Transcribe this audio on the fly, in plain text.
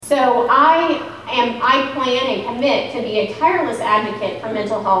So I plan and commit to be a tireless advocate for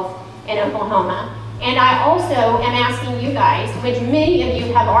mental health in Oklahoma. And I also am asking you guys, which many of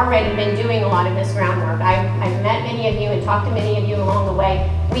you have already been doing a lot of this groundwork. I've met many of you and talked to many of you along the way.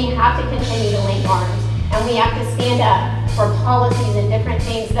 We have to continue to link arms, and we have to stand up for policies and different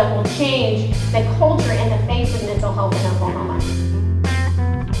things that will change the culture in the face of mental health in Oklahoma.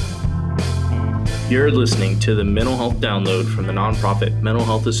 You're listening to the Mental Health Download from the nonprofit Mental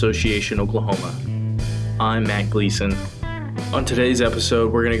Health Association Oklahoma. I'm Matt Gleason. On today's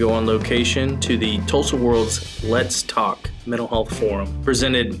episode, we're going to go on location to the Tulsa World's Let's Talk Mental Health Forum,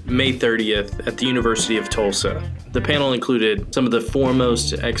 presented May 30th at the University of Tulsa. The panel included some of the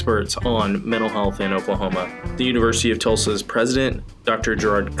foremost experts on mental health in Oklahoma. The University of Tulsa's president, Dr.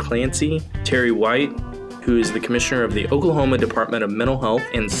 Gerard Clancy, Terry White, who is the commissioner of the Oklahoma Department of Mental Health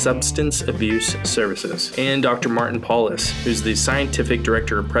and Substance Abuse Services, and Dr. Martin Paulus, who's the scientific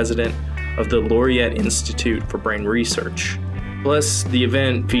director and president of the Laureate Institute for Brain Research. Plus, the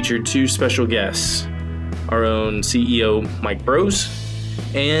event featured two special guests, our own CEO, Mike Brose,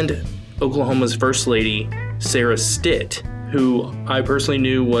 and Oklahoma's First Lady, Sarah Stitt, who I personally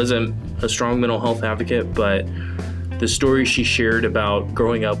knew wasn't a strong mental health advocate, but the story she shared about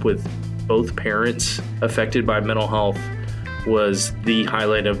growing up with both parents affected by mental health was the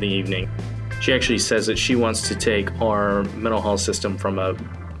highlight of the evening. She actually says that she wants to take our mental health system from a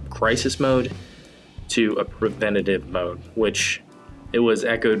crisis mode to a preventative mode, which it was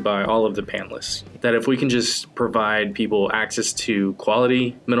echoed by all of the panelists, that if we can just provide people access to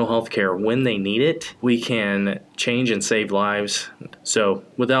quality mental health care when they need it, we can change and save lives. So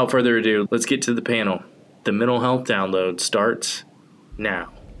without further ado, let's get to the panel. The Mental Health Download starts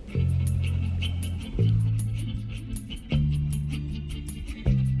now.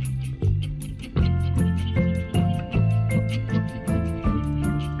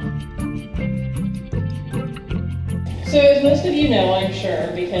 So as most of you know, I'm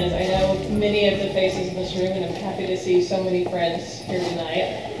sure, because I know many of the faces in this room and I'm happy to see so many friends here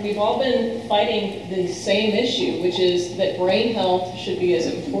tonight, we've all been fighting the same issue, which is that brain health should be as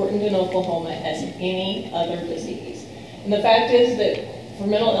important in Oklahoma as any other disease. And the fact is that for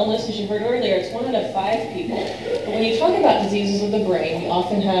mental illness, as you heard earlier, it's 1 out of 5 people. But when you talk about diseases of the brain, we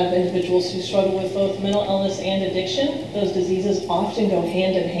often have individuals who struggle with both mental illness and addiction. Those diseases often go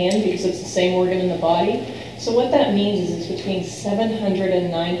hand in hand because it's the same organ in the body. So what that means is it's between 700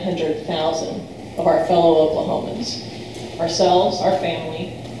 and 900,000 of our fellow Oklahomans. Ourselves, our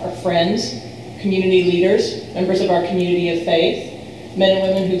family, our friends, community leaders, members of our community of faith, men and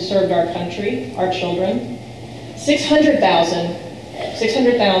women who've served our country, our children. 600,000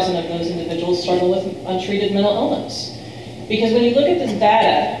 of those individuals struggle with untreated mental illness. Because when you look at this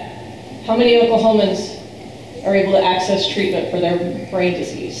data, how many Oklahomans are able to access treatment for their brain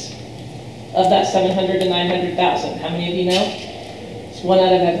disease? Of that 700 to 900,000, how many of you know? It's 1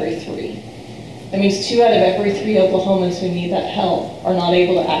 out of every 3. That means 2 out of every 3 Oklahomans who need that help are not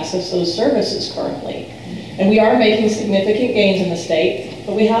able to access those services currently. And we are making significant gains in the state,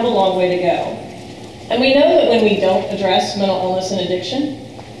 but we have a long way to go. And we know that when we don't address mental illness and addiction,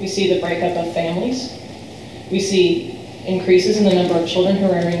 we see the breakup of families. We see increases in the number of children who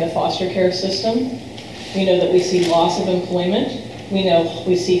are entering the foster care system. We know that we see loss of employment. We know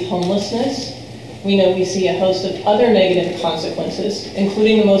we see homelessness. We know we see a host of other negative consequences,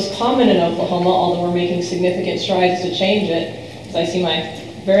 including the most common in Oklahoma, although we're making significant strides to change it. As I see my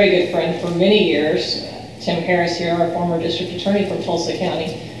very good friend for many years, Tim Harris here, our former district attorney from Tulsa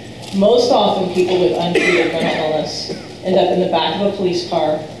County. Most often people with untreated mental illness end up in the back of a police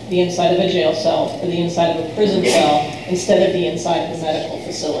car, the inside of a jail cell, or the inside of a prison cell, instead of the inside of a medical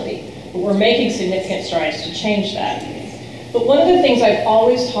facility. But we're making significant strides to change that. But one of the things I've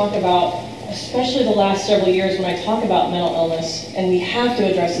always talked about, especially the last several years when I talk about mental illness, and we have to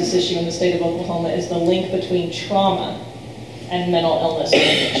address this issue in the state of Oklahoma, is the link between trauma and mental illness and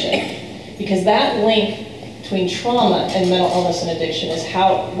addiction. Because that link between trauma and mental illness and addiction is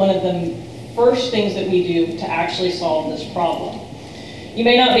one of the first things that we do to actually solve this problem. You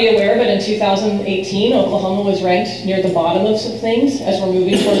may not be aware, but in 2018, Oklahoma was ranked near the bottom of some things as we're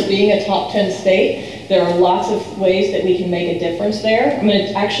moving towards being a top 10 state. There are lots of ways that we can make a difference there. I'm going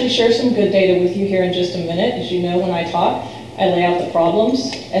to actually share some good data with you here in just a minute. As you know, when I talk, I lay out the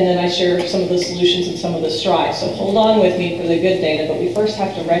problems, and then I share some of the solutions and some of the strides. So hold on with me for the good data, but we first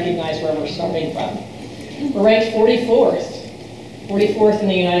have to recognize where we're starting from. We're ranked 44th in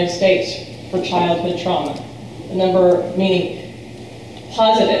the United States for childhood trauma. The number meaning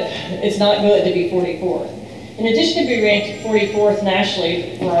positive. It's not good to be 44th. In addition to being ranked 44th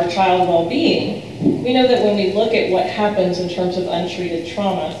nationally for our child well-being, We know that when we look at what happens in terms of untreated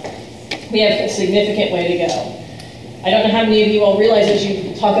trauma, we have a significant way to go. I don't know how many of you all realize as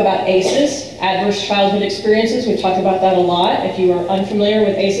you talk about ACEs, adverse childhood experiences, we've talked about that a lot. If you are unfamiliar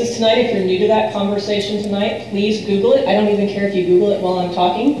with ACEs tonight, if you're new to that conversation tonight, please Google it. I don't even care if you Google it while I'm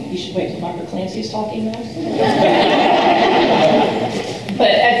talking. You should wait till Dr. Clancy's talking now. But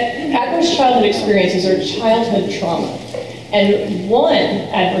adverse childhood experiences are childhood trauma. And one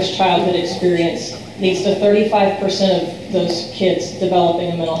adverse childhood experience leads to 35% of those kids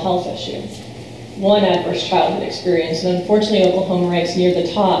developing a mental health issue. One adverse childhood experience, and unfortunately Oklahoma ranks near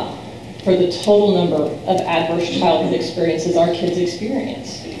the top for the total number of adverse childhood experiences our kids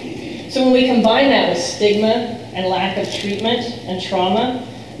experience. So when we combine that with stigma and lack of treatment and trauma,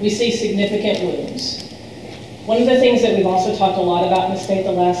 we see significant wounds. One of the things that we've also talked a lot about in the state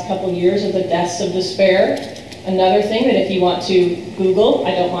the last couple of years are the deaths of despair. Another thing that if you want to Google,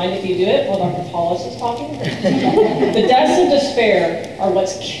 I don't mind if you do it while Dr. Paulus is talking. The deaths of despair are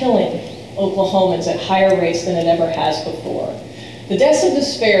what's killing Oklahomans at higher rates than it ever has before. The deaths of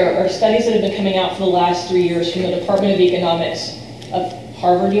despair are studies that have been coming out for the last 3 years from the Department of Economics of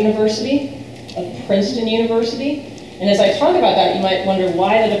Harvard University, of Princeton University. And as I talk about that, you might wonder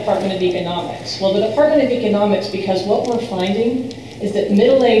why the Department of Economics? Well, the Department of Economics, because what we're finding is that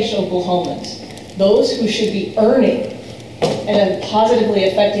middle-aged Oklahomans, those who should be earning and positively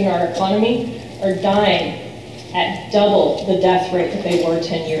affecting our economy, are dying at double the death rate that they were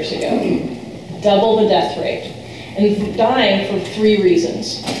 10 years ago. Double the death rate. And dying for 3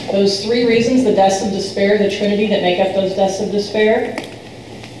 reasons. Those 3 reasons, the deaths of despair, the trinity that make up those deaths of despair,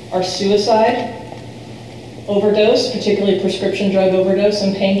 are suicide, overdose, particularly prescription drug overdose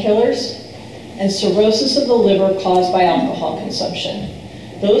and painkillers, and cirrhosis of the liver caused by alcohol consumption.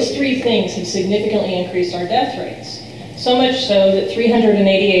 Those 3 things have significantly increased our death rates. So much so that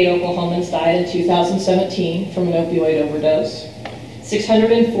 388 Oklahomans died in 2017 from an opioid overdose.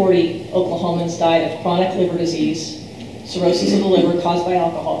 640 Oklahomans died of chronic liver disease, cirrhosis of the liver caused by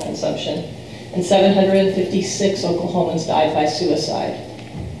alcohol consumption, and 756 Oklahomans died by suicide.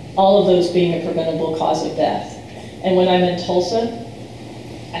 All of those being a preventable cause of death. And when I'm in Tulsa,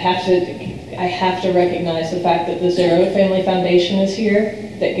 I have to recognize the fact that the Zero Family Foundation is here,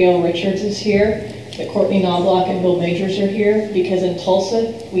 that Gail Richards is here, that Courtney Knobloch and Bill Majors are here, because in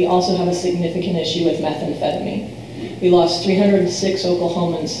Tulsa, we also have a significant issue with methamphetamine. We lost 306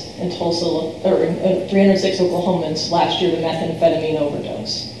 Oklahomans in Tulsa, or 306 Oklahomans last year to methamphetamine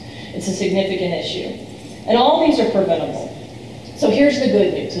overdose. It's a significant issue. And all these are preventable. So here's the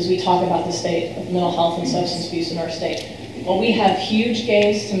good news as we talk about the state of mental health and substance abuse in our state. While we have huge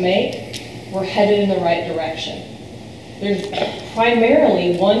gains to make, we're headed in the right direction. There's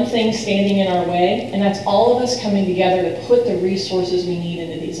primarily one thing standing in our way, and that's all of us coming together to put the resources we need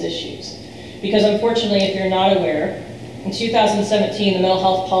into these issues. Because unfortunately, if you're not aware, in 2017, the Mental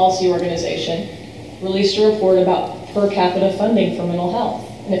Health Policy Organization released a report about per capita funding for mental health.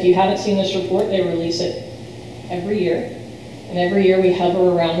 And if you haven't seen this report, they release it every year. And every year we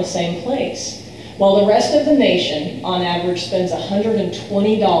hover around the same place. While the rest of the nation, on average, spends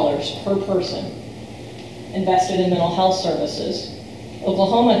 $120 per person invested in mental health services,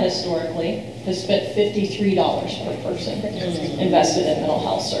 Oklahoma historically has spent $53 per person invested in mental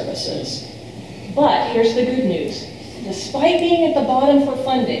health services. But here's the good news. Despite being at the bottom for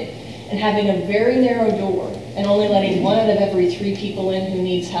funding and having a very narrow door and only letting 1 out of every 3 people in who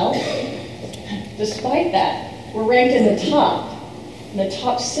needs help, despite that, we're ranked in the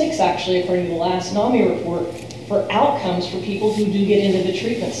top 6 actually, according to the last NAMI report, for outcomes for people who do get into the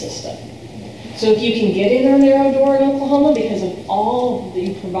treatment system. So if you can get in our narrow door in Oklahoma, because of all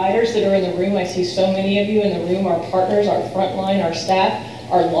the providers that are in the room, I see so many of you in the room, our partners, our frontline, our staff,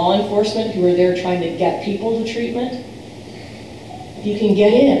 our law enforcement who are there trying to get people to treatment, if you can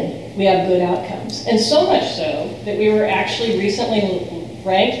get in, we have good outcomes. And so much so that we were actually recently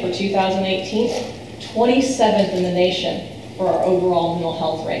ranked for 2018, 27th in the nation for our overall mental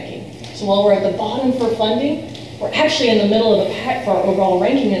health ranking. So while we're at the bottom for funding, we're actually in the middle of the pack for our overall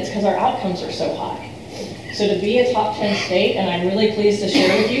ranking, and it's because our outcomes are so high. So to be a top 10 state, and I'm really pleased to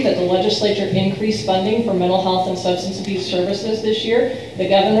share with you that the legislature increased funding for mental health and substance abuse services this year. The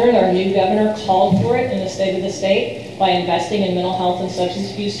governor, our new governor, called for it in the State of the State by investing in mental health and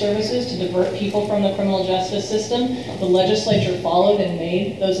substance abuse services to divert people from the criminal justice system. The legislature followed and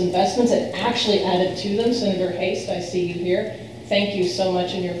made those investments and actually added to them. Senator Haste, I see you here. Thank you so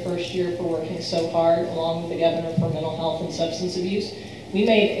much in your first year for working so hard along with the governor for mental health and substance abuse. We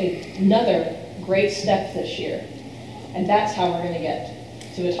made another great step this year, and that's how we're going to get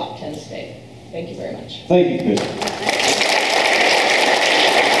to a top 10 state. Thank you very much. Thank you, Commissioner.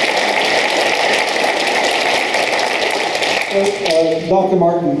 Dr.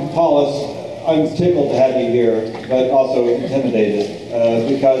 Martin Paulus, I'm tickled to have you here, but also intimidated,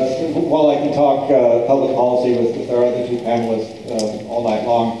 because while I can talk public policy with our other two panelists all night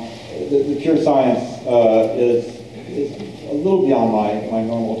long, the pure science is a little beyond my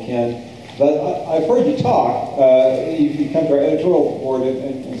normal ken. But I've heard you talk. You've come to our editorial board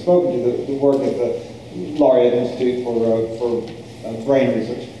and spoken to the work at the Laureate Institute for Brain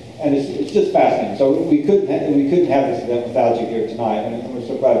Research. And it's just fascinating. So we couldn't have this event without you here tonight, and we're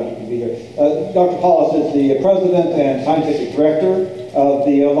so glad that you could be here. Dr. Paulus is the president and scientific director of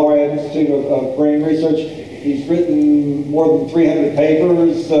the Laureate Institute of Brain Research. He's written more than 300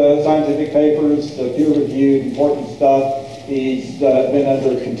 papers, scientific papers, peer-reviewed, important stuff. He's been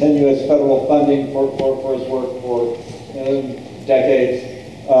under continuous federal funding for his work for decades.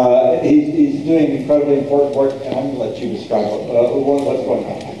 He's doing incredibly important work, and I'm going to let you describe what's going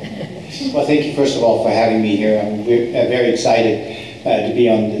on. Well, thank you, first of all, for having me here. I'm very excited to be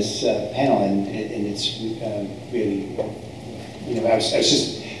on this panel, and it's really, I was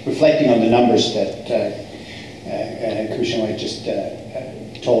just reflecting on the numbers that Kushma just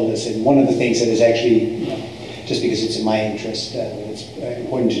told us, and one of the things that is actually, just because it's in my interest, it's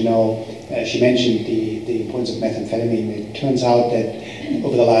important to know, she mentioned the importance of methamphetamine. It turns out that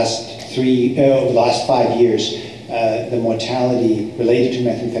over the last 5 years, the mortality related to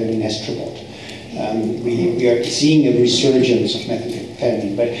methamphetamine has tripled. We are seeing a resurgence of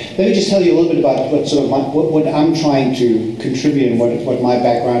methamphetamine. But let me just tell you a little bit about what I'm trying to contribute and what my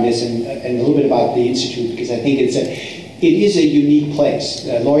background is, and a little bit about the Institute, because I think it is a unique place.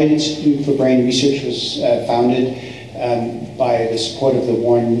 The Laureate Institute for Brain Research was founded by the support of the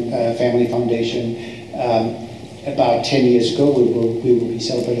Warren Family Foundation about 10 years ago. We will be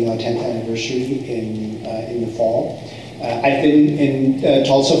celebrating our 10th anniversary in the fall. I've been in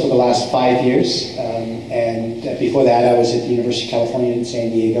Tulsa for the last 5 years, and before that I was at the University of California in San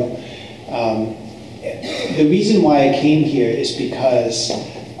Diego. The reason why I came here is because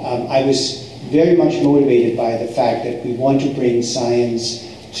I was very much motivated by the fact that we want to bring science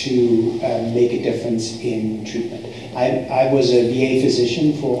to make a difference in treatment. I was a VA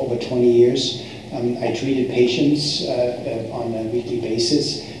physician for over 20 years. I treated patients on a weekly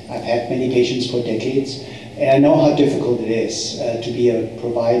basis. I've had many patients for decades, and I know how difficult it is to be a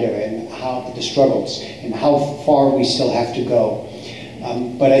provider, and how the struggles and how far we still have to go.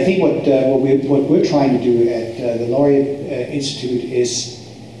 But I think what we're trying to do at the Laureate Institute is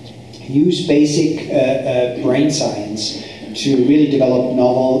use basic brain science to really develop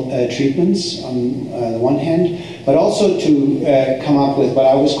novel treatments on the one hand, but also to come up with what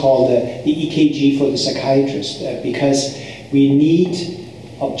I always call the EKG for the psychiatrist, because we need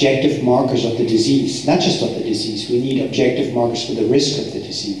objective markers of the disease, not just of the disease. We need objective markers for the risk of the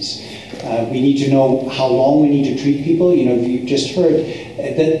disease. We need to know how long we need to treat people. You just heard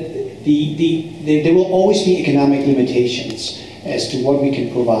that there will always be economic limitations as to what we can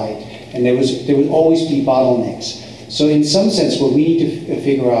provide, and there will always be bottlenecks. So in some sense, what we need to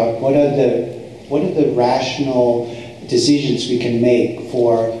figure out what are the rational decisions we can make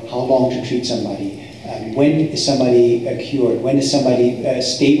for how long to treat somebody. When is somebody cured? When is somebody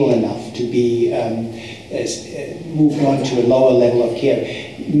stable enough to be moved on to a lower level of care?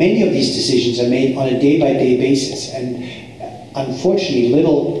 Many of these decisions are made on a day-by-day basis, and unfortunately,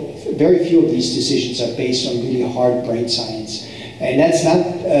 very few of these decisions are based on really hard brain science. And that's not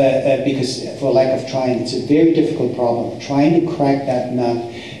because for lack of trying. It's a very difficult problem. Trying to crack that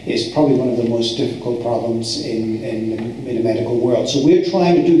nut is probably one of the most difficult problems in the medical world. So we're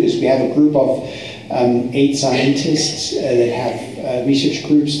trying to do this. We have a group of 8 scientists that have research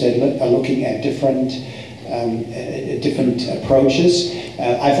groups that are looking at different approaches.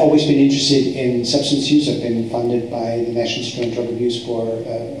 I've always been interested in substance use. I've been funded by the National Institute on Drug Abuse for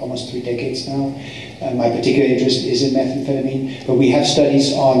almost 3 decades now. My particular interest is in methamphetamine, but we have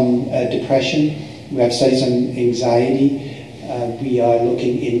studies on depression. We have studies on anxiety. We are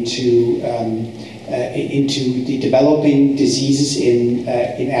looking into the developing diseases in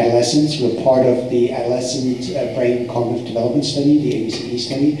adolescents. We're part of the Adolescent Brain Cognitive Development Study, the ABCD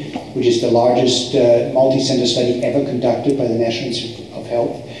study, which is the largest multi-center study ever conducted by the National Institute of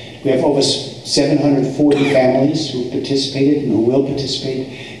Health. We have over 740 families who participated and who will participate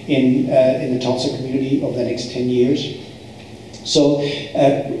in the Tulsa community over the next 10 years. So.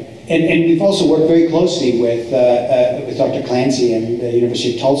 And we've also worked very closely with Dr. Clancy and the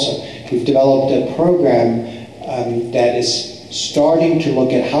University of Tulsa. We've developed a program that is starting to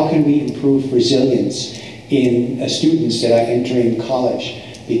look at how can we improve resilience in students that are entering college,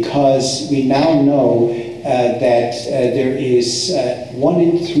 because we now know that there is 1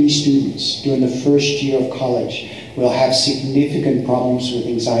 in 3 students during the first year of college will have significant problems with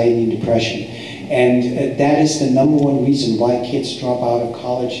anxiety and depression. And that is the number one reason why kids drop out of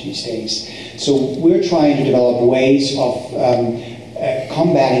college these days. So we're trying to develop ways of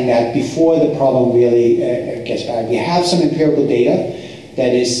combating that before the problem really gets bad. We have some empirical data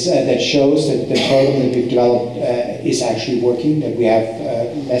that shows that the program that we've developed is actually working, that we have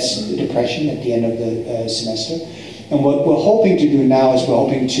less depression at the end of the semester. And what we're hoping to do now is we're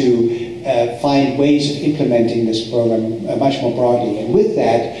hoping to find ways of implementing this program much more broadly. And with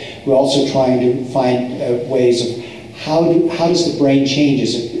that, we're also trying to find ways of how does the brain change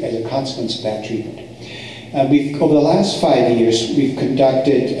as a consequence of that treatment. Over the last 5 years, we've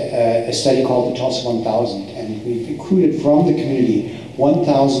conducted a study called the Tulsa 1000, and we've recruited from the community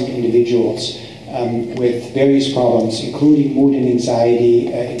 1,000 individuals with various problems, including mood and anxiety,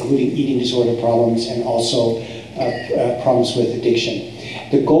 including eating disorder problems, and also problems with addiction.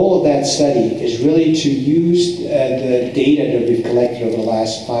 The goal of that study is really to use the data that we've collected over the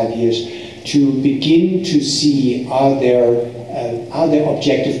last 5 years to begin to see are there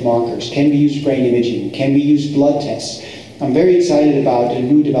objective markers? Can we use brain imaging? Can we use blood tests? I'm very excited about a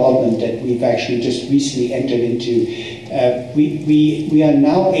new development that we've actually just recently entered into. We are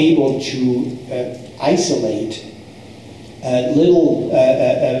now able to isolate little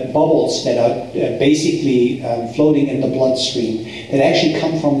bubbles that are basically floating in the bloodstream that actually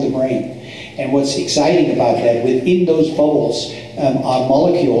come from the brain. And what's exciting about that, within those bubbles are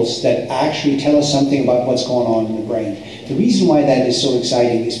molecules that actually tell us something about what's going on in the brain. The reason why that is so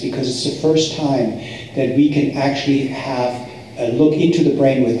exciting is because it's the first time that we can actually have a look into the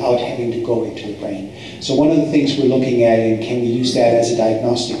brain without having to go into the brain. So one of the things we're looking at is, can we use that as a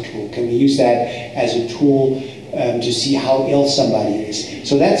diagnostic tool? Can we use that as a tool to see how ill somebody is?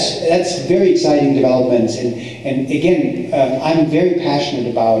 So that's very exciting developments. And again, I'm very passionate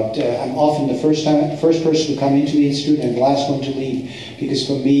about, I'm often the first person to come into the Institute and the last one to leave, because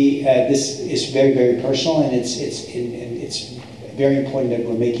for me, this is very, very personal, and it's very important that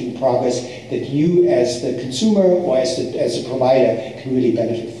we're making progress that you as the consumer or as a provider can really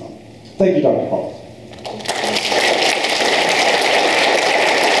benefit from. Thank you, Dr. Paul.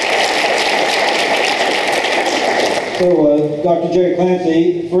 So, Dr. Jerry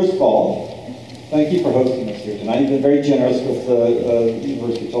Clancy, first of all, thank you for hosting us here tonight. You've been very generous with the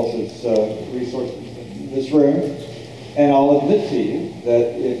University of Tulsa's resources in this room. And I'll admit to you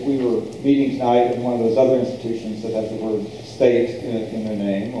that if we were meeting tonight in one of those other institutions that has the word state in their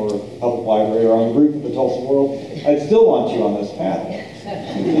name, or public library, or on the roof of the Tulsa World, I'd still want you on this panel.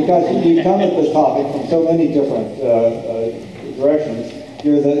 Because you come at this topic from so many different directions.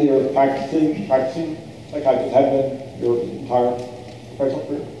 You're a practicing psychiatrist, have been your entire professional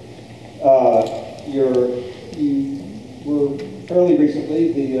career. You were fairly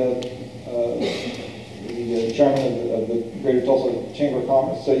recently the chairman of the Greater Tulsa Chamber of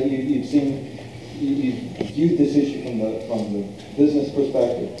Commerce, so you've viewed this issue from the business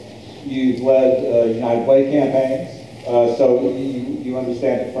perspective. You've led United Way campaigns, so you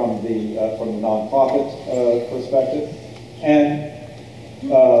understand it from the nonprofit perspective, and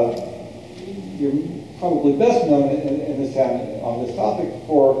you're probably best known in this town on this topic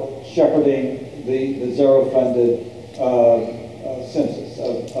for shepherding the zero-funded census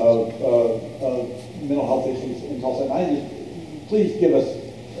of mental health issues in Tulsa. And please give us,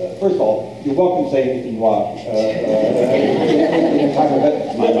 first of all, you're welcome to say anything you want.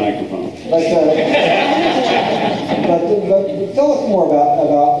 My microphone. But tell us more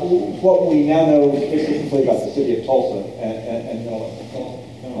about what we now know specifically about the city of Tulsa and mental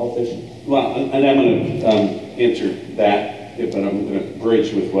health issues. Well, and I'm going to answer that, but I'm going to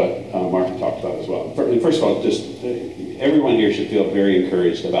bridge with what Martin talked about as well. First of all, just everyone here should feel very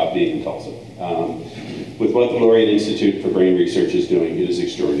encouraged about being in Tulsa. With what the Laureate Institute for Brain Research is doing, it is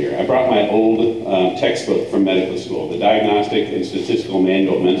extraordinary. I brought my old textbook from medical school, the Diagnostic and Statistical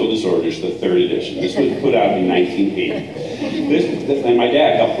Manual of Mental Disorders, the 3rd edition. This was put out in 1980. And my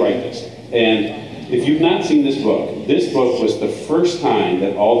dad helped write this. And if you've not seen this book was the first time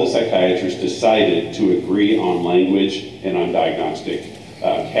that all the psychiatrists decided to agree on language and on diagnostic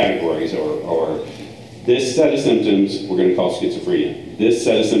categories, or this set of symptoms we're going to call schizophrenia. This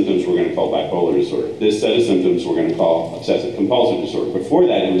set of symptoms we're going to call bipolar disorder. This set of symptoms we're going to call obsessive compulsive disorder. Before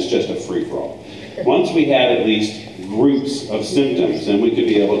that, it was just a free-for-all. Once we had at least groups of symptoms, then we could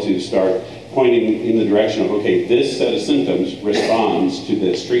be able to start pointing in the direction of, okay, this set of symptoms responds to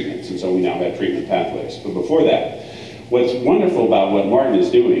this treatment, and so we now have treatment pathways. But before that, what's wonderful about what Martin is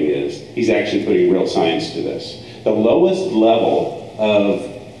doing is he's actually putting real science to this. The lowest level of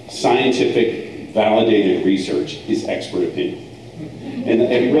scientific validated research is expert opinion. And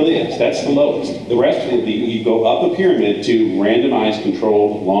it really is. That's the lowest. The rest of it, you go up a pyramid to randomized,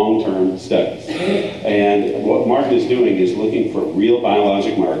 controlled, long-term studies. And what Mark is doing is looking for real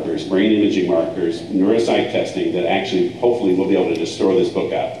biologic markers, brain imaging markers, neuropsych testing that actually, hopefully, we'll be able to just store this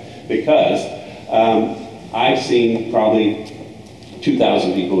book out. Because I've seen probably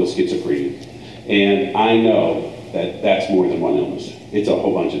 2,000 people with schizophrenia. And I know that that's more than one illness. It's a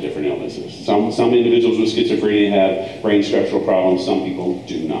whole bunch of different illnesses. Some individuals with schizophrenia have brain structural problems, some people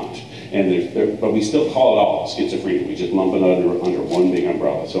do not. And but we still call it all schizophrenia. We just lump it under one big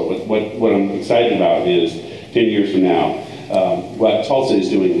umbrella. So what I'm excited about is 10 years from now, what Tulsa is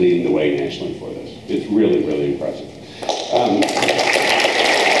doing leading the way nationally for this. It's really, really impressive.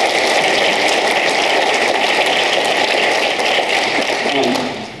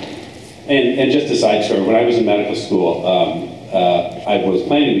 And just a side story, when I was in medical school, I was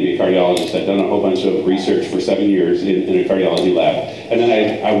planning to be a cardiologist. I'd done a whole bunch of research for 7 years in a cardiology lab. And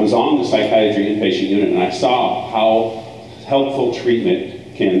then I was on the psychiatry inpatient unit, and I saw how helpful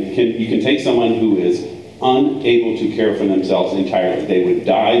treatment you can take someone who is unable to care for themselves entirely. They would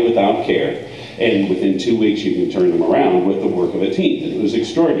die without care. And within 2 weeks, you can turn them around with the work of a team. It was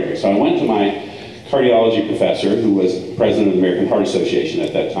extraordinary. So I went to my cardiology professor, who was president of the American Heart Association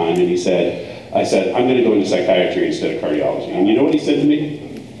at that time, and I said, I'm going to go into psychiatry instead of cardiology. And you know what he said to me?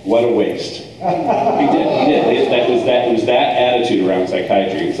 What a waste. He did. That was that attitude around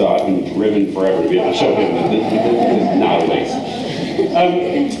psychiatry. So I've been driven forever to be able to show him that this is not a waste.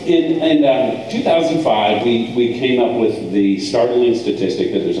 In 2005, we came up with the startling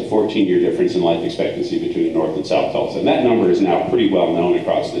statistic that there's a 14-year difference in life expectancy between North and South Tulsa. And that number is now pretty well known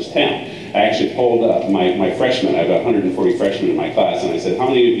across this town. I actually polled up my freshmen. I have 140 freshmen in my class, and I said, how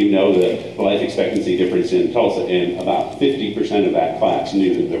many of you know the life expectancy difference in Tulsa? And about 50% of that class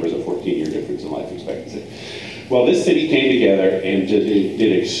knew that there was a 14-year difference in life expectancy. Well, this city came together and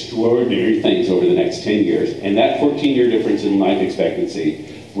did extraordinary things over the next 10 years, and that 14-year difference in life expectancy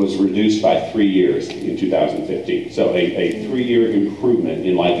was reduced by 3 years in 2015. So a 3-year improvement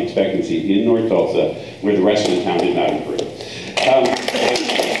in life expectancy in North Tulsa, where the rest of the town did not improve.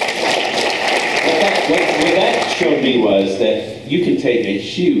 What that showed me was that you can take a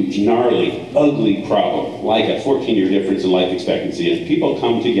huge, gnarly, ugly problem, like a 14-year difference in life expectancy, and people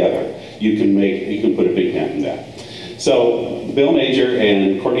come together, you can put a big dent in that. So Bill Major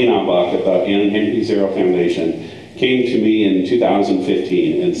and Courtney Knobloch at the Ann and Henry Zero Foundation came to me in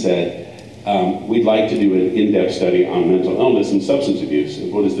 2015 and said, we'd like to do an in-depth study on mental illness and substance abuse.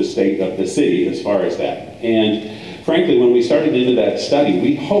 What is the state of the city as far as that? And frankly, when we started into that study,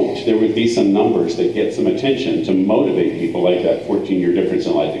 we hoped there would be some numbers that get some attention to motivate people like that 14-year difference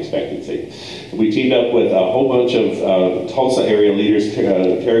in life expectancy. We teamed up with a whole bunch of Tulsa area leaders.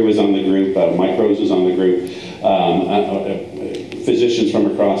 Terry was on the group, Mike Rose was on the group, physicians from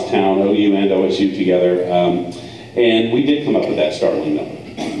across town, OU and OSU together, and we did come up with that startling number,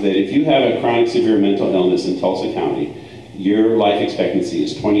 that if you have a chronic severe mental illness in Tulsa County, your life expectancy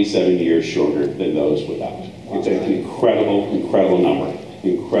is 27 years shorter than those without. It's an incredible, incredible number.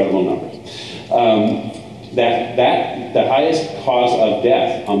 Incredible number. The highest cause of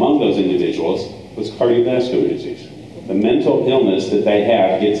death among those individuals was cardiovascular disease. The mental illness that they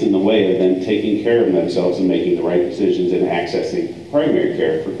have gets in the way of them taking care of themselves and making the right decisions and accessing primary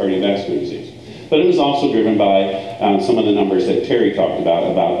care for cardiovascular disease. But it was also driven by some of the numbers that Terry talked about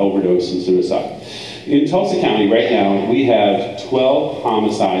overdose and suicide. In Tulsa County right now, we have 12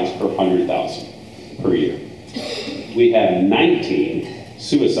 homicides per 100,000 per year. We have 19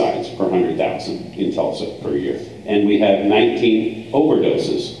 suicides per 100,000 in Tulsa per year. And we have 19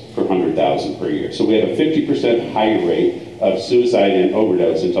 overdoses per 100,000 per year. So we have a 50% higher rate of suicide and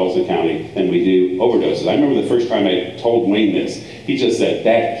overdose in Tulsa County than we do overdoses. I remember the first time I told Wayne this, he just said,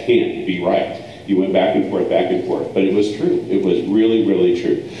 that can't be right. You went back and forth, but it was true. It was really, really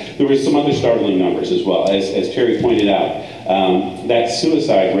true. There were some other startling numbers as well. As Terry pointed out, that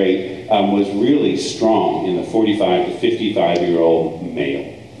suicide rate was really strong in the 45 to 55-year-old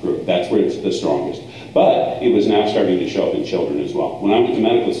male group. That's where it's the strongest. But it was now starting to show up in children as well. When I went to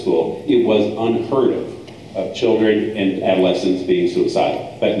medical school, it was unheard of children and adolescents being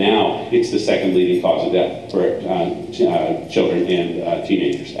suicidal. But now it's the second leading cause of death for children and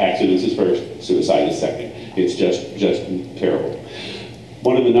teenagers. Accidents is first, suicide is second. It's just terrible.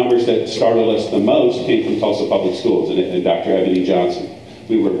 One of the numbers that startled us the most came from Tulsa Public Schools and Dr. Ebony Johnson.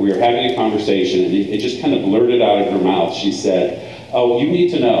 We were having a conversation, and it just kind of blurted out of her mouth. She said, oh, you need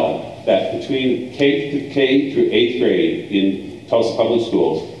to know that between K through 8th grade in Tulsa Public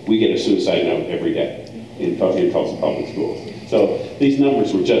Schools, we get a suicide note every day in Tulsa Public Schools. So these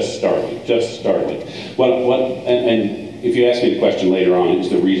numbers were just startling. And if you ask me the question later on, is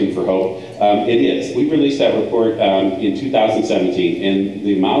the reason for hope? It is. We released that report in 2017, and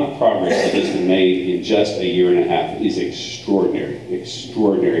the amount of progress that has been made in just a year and a half is extraordinary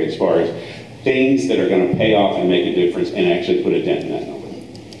as far as things that are going to pay off and make a difference and actually put a dent in that number.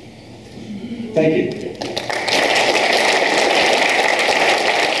 Thank you.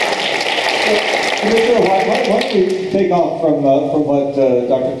 Commissioner, why don't we take off from what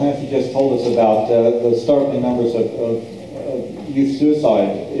Dr. Clancy just told us about the startling numbers of youth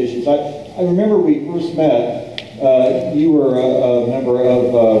suicide issues. I remember we first met, you were a member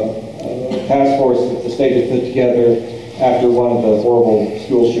of a task force that the state had put together after one of the horrible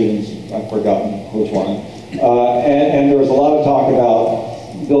school shootings. I've forgotten which one. And there was a lot of talk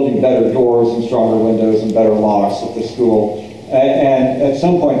about building better doors and stronger windows and better locks at the school. And at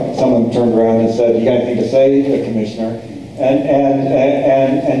some point, someone turned around and said, "You got anything to say, Commissioner?"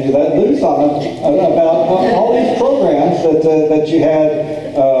 And you let loose on them about all these programs that you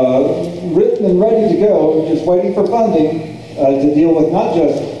had written and ready to go, just waiting for funding to deal with not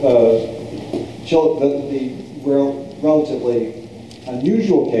just the relatively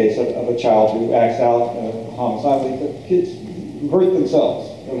unusual case of a child who acts out homicidally, but kids who hurt themselves,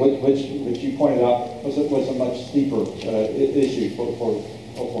 which you pointed out was a much steeper issue for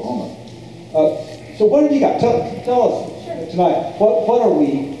Oklahoma. So what have you got? Tell us tonight.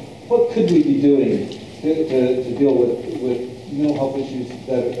 What could we be doing to deal with mental health issues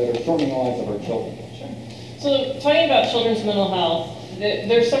that are shortening the lives of our children? Sure. So talking about children's mental health,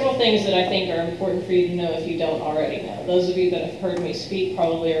 there's several things that I think are important for you to know if you don't already know. Those of you that have heard me speak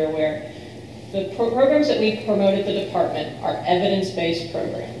probably are aware. The programs that we promote at the department are evidence-based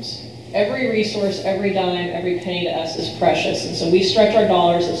programs. Every resource, every dime, every penny to us is precious, and so we stretch our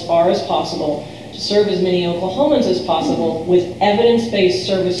dollars as far as possible to serve as many Oklahomans as possible with evidence-based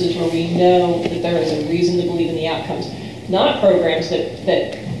services where we know that there is a reason to believe in the outcomes, not programs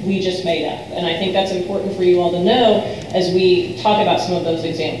that we just made up. And I think that's important for you all to know as we talk about some of those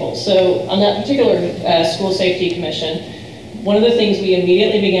examples. So on that particular School Safety Commission, one of the things we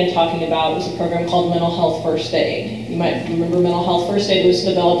immediately began talking about was a program called Mental Health First Aid. You might remember Mental Health First Aid was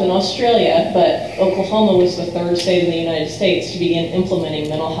developed in Australia, but Oklahoma was the third state in the United States to begin implementing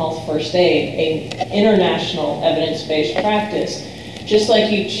Mental Health First Aid, an international evidence-based practice. Just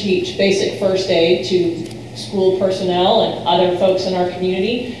like you teach basic first aid to school personnel and other folks in our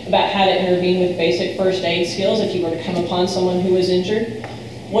community about how to intervene with basic first aid skills if you were to come upon someone who was injured.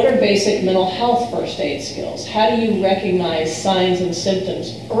 What are basic mental health first aid skills? How do you recognize signs and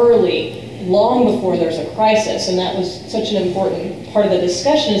symptoms early, long before there's a crisis? And that was such an important part of the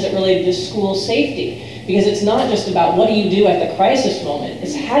discussion as it related to school safety, because it's not just about what do you do at the crisis moment,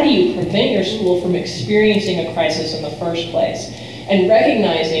 it's how do you prevent your school from experiencing a crisis in the first place, and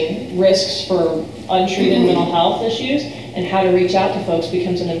recognizing risks for untreated mental health issues and how to reach out to folks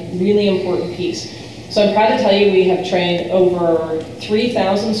becomes a really important piece. So I'm proud to tell you we have trained over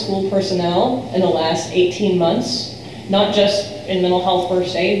 3,000 school personnel in the last 18 months, not just in mental health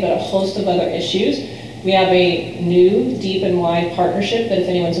first aid, but a host of other issues. We have a new, deep and wide partnership that if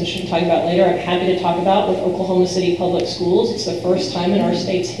anyone's interested in talking about later, I'm happy to talk about with Oklahoma City Public Schools. It's the first time in our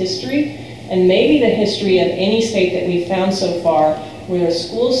state's history, and maybe the history of any state that we've found so far, where a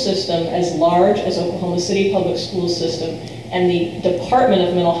school system as large as Oklahoma City Public School System and the Department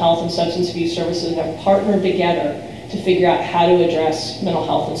of Mental Health and Substance Abuse Services have partnered together to figure out how to address mental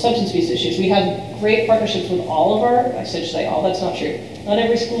health and substance abuse issues. We have great partnerships with all of our, I should say all, that's not true. Not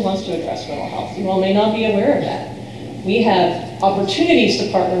every school wants to address mental health. You all may not be aware of that. We have opportunities to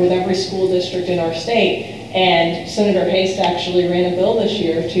partner with every school district in our state, and Senator Haste actually ran a bill this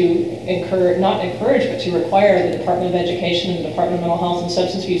year to not encourage, but to require the Department of Education and the Department of Mental Health and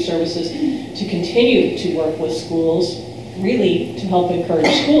Substance Abuse Services to continue to work with schools, really to help encourage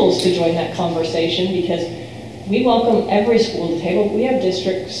schools to join that conversation, because we welcome every school to the table. We have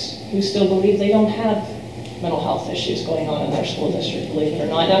districts who still believe they don't have mental health issues going on in their school district, believe it or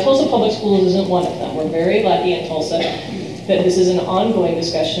not. Now, Tulsa Public Schools isn't one of them. We're very lucky in Tulsa that this is an ongoing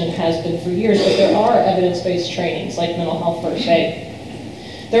discussion and has been for years, but there are evidence-based trainings like mental health first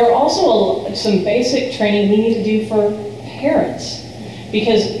aid. There are also some basic training we need to do for parents,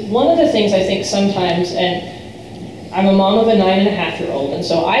 because one of the things I think sometimes, and I'm a mom of a 9.5-year-old, and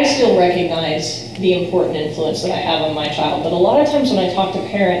so I still recognize the important influence that I have on my child. But a lot of times when I talk to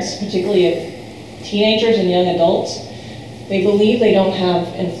parents, particularly of teenagers and young adults, they believe they don't have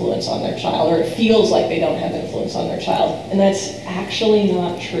influence on their child, or it feels like they don't have influence on their child. And that's actually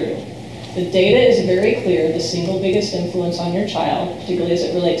not true. The data is very clear. The single biggest influence on your child, particularly as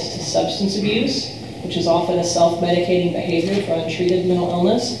it relates to substance abuse, which is often a self-medicating behavior for untreated mental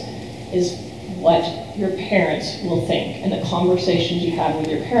illness, is what your parents will think and the conversations you have with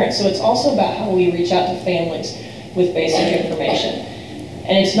your parents. So it's also about how we reach out to families with basic information.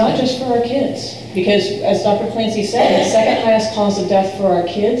 And it's not just for our kids, because as Dr. Clancy said, the second highest cause of death for our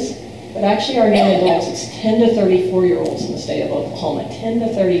kids, but actually our young adults, it's 10 to 34-year-olds in the state of Oklahoma, 10 to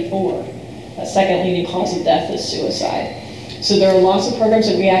 34. The second leading cause of death is suicide. So there are lots of programs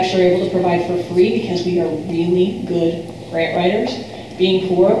that we actually are able to provide for free because we are really good grant writers. Being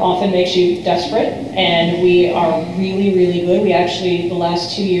poor often makes you desperate, and we are really, really good. We actually, the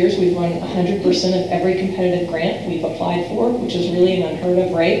last 2 years, we've run 100% of every competitive grant we've applied for, which is really an unheard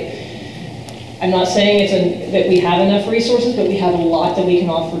of rate. I'm not saying that we have enough resources, but we have a lot that we can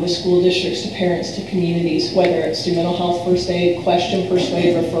offer to school districts, to parents, to communities, whether it's through mental health first aid, question,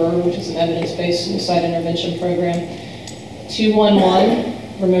 persuade, refer, which is an evidence-based suicide intervention program.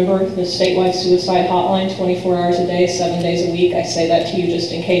 211, remember the statewide suicide hotline, 24 hours a day, 7 days a week. I say that to you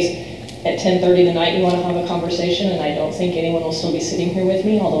just in case at 10:30 tonight you want to have a conversation, and I don't think anyone will still be sitting here with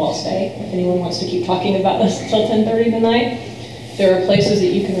me, although I'll stay if anyone wants to keep talking about this until 10:30 tonight. There are places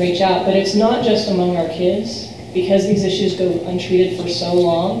that you can reach out, but it's not just among our kids. Because these issues go untreated for so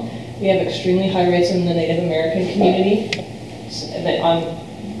long, we have extremely high rates in the Native American community, on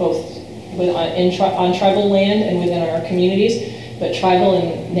tribal land and within our communities. But tribal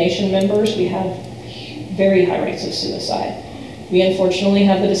and nation members, we have very high rates of suicide. We unfortunately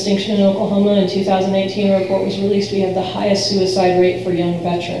have the distinction in Oklahoma. In 2018, a report was released, we have the highest suicide rate for young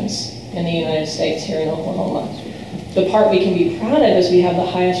veterans in the United States here in Oklahoma. The part we can be proud of is we have the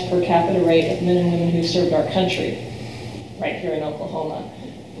highest per capita rate of men and women who served our country right here in Oklahoma.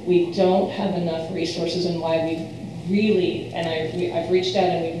 We don't have enough resources, and why we really, and I've reached out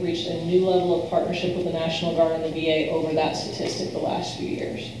and we've reached a new level of partnership with the National Guard and the VA over that statistic the last few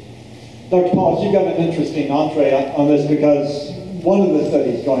years. Dr. Paulus, you've got an interesting entree on this, because one of the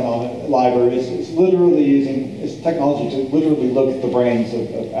studies going on at LIBOR is literally using technology to literally look at the brains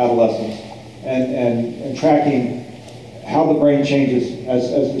of adolescents and tracking how the brain changes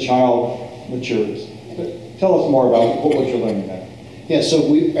as the child matures. But tell us more about what you're learning there. Yeah, so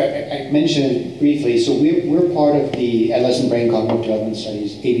I mentioned it briefly. So we're part of the Adolescent Brain Cognitive Development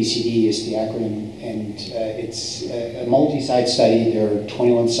Studies. ABCD is the acronym, and it's a multi-site study. There are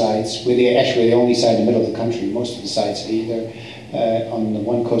 21 sites. We're actually the only site in the middle of the country. Most of the sites are either on the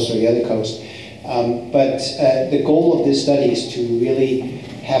one coast or the other coast. But the goal of this study is to really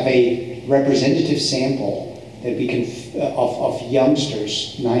have a representative sample that we can, of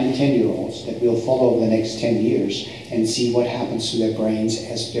youngsters, 9 and 10-year-olds, that we'll follow over the next 10 years and see what happens to their brains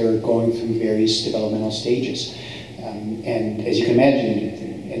as they're going through various developmental stages. And as you can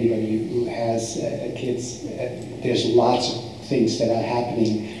imagine, anybody who has kids, there's lots of things that are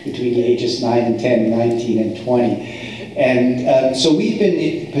happening between the ages 9 and 10, 19 and 20. And so we've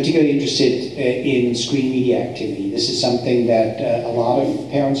been particularly interested in screen media activity. This is something that a lot of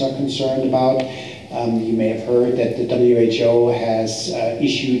parents are concerned about. You may have heard that the WHO has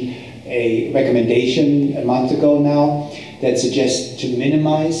issued a recommendation a month ago now that suggests to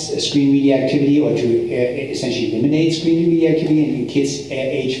minimize screen media activity, or to essentially eliminate screen media activity in kids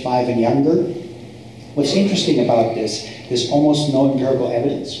age 5 and younger. What's interesting about this, there's almost no empirical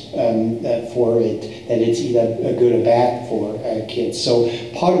evidence for it, that it's either good or bad for kids. So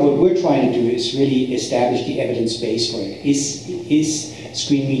part of what we're trying to do is really establish the evidence base for it. Is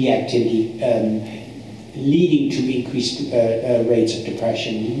screen media activity leading to increased rates of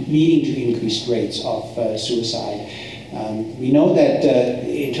depression, leading to increased rates of suicide? We know that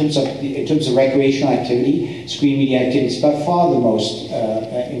in terms of recreational activity, screen media activity is by far the most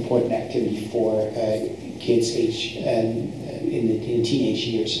important activity for kids age in the teenage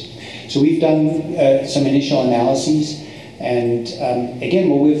years. So we've done some initial analyses, and again,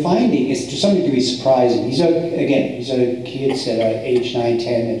 what we're finding is to some degree surprising. These are kids that are age 9,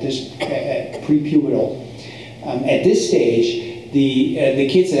 10 at this pre-pubertal. At this stage, the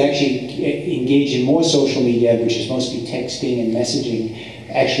kids that actually engage in more social media, which is mostly texting and messaging,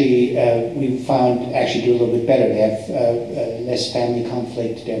 actually we found actually do a little bit better. They have less family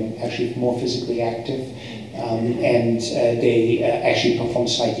conflict. They're actually more physically active, and they actually perform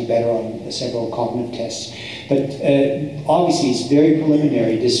slightly better on several cognitive tests. But obviously, it's very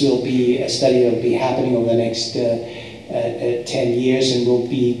preliminary. This will be a study that will be happening over the next 10 years, and we'll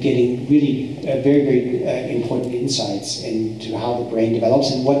be getting really very, very important insights into how the brain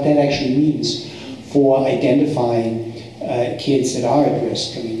develops and what that actually means for identifying kids that are at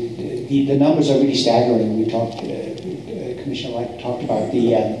risk. I mean, the numbers are really staggering. We talked, Commissioner White talked about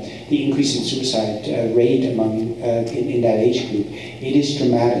the increase in suicide rate among in that age group. It is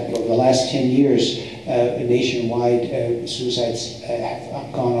dramatic. Over the last 10 years, nationwide, suicides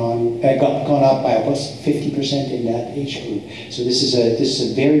have gone up by almost 50% in that age group. So this is a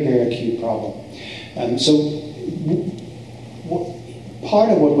very, very acute problem.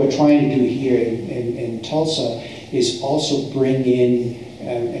 Part of what we're trying to do here in Tulsa is also bring in,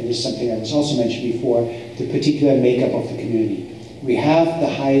 and this is something that was also mentioned before, the particular makeup of the community. We have the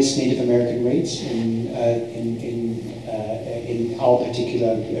highest Native American rates in our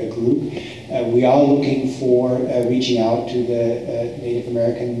particular group. We are looking for reaching out to the Native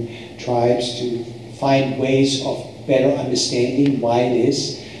American tribes to find ways of better understanding why it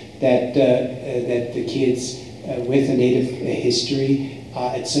is that the kids with a Native history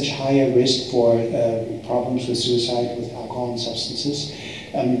are at such higher risk for problems with suicide, with alcohol and substances.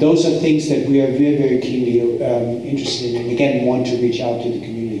 Those are things that we are very, very keenly interested in, and again, want to reach out to the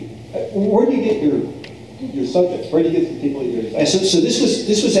community. Where do you get your subjects? Where do you get the people you're So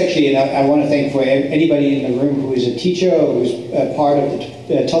this was actually, and I want to thank for anybody in the room who is a teacher or who's part of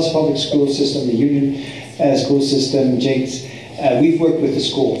the Tulsa Public School System, the Union School System, JIGS. We've worked with the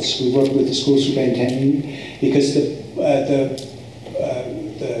schools. We've worked with the school superintendent because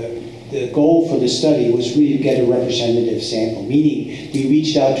the goal for the study was really to get a representative sample, meaning we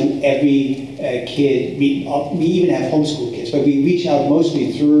reached out to every kid. We even have homeschool kids, but we reached out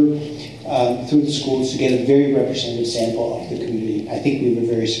mostly through the schools to get a very representative sample of the community. I think we were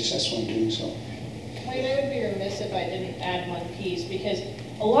very successful in doing so. Clayton, I would be remiss if I didn't add one piece, because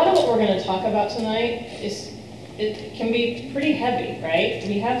a lot of what we're going to talk about tonight it can be pretty heavy, right?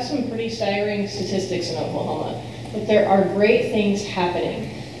 We have some pretty staggering statistics in Oklahoma, but there are great things happening.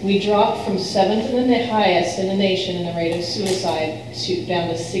 We dropped from 7th in the highest in the nation in the rate of suicide down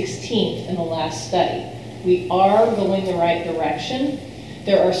to 16th in the last study. We are going the right direction.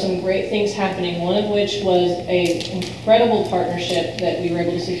 There are some great things happening, one of which was an incredible partnership that we were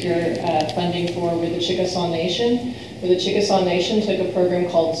able to secure funding for with the Chickasaw Nation, where the Chickasaw Nation took a program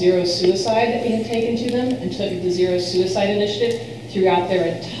called Zero Suicide that we had taken to them and took the Zero Suicide Initiative throughout their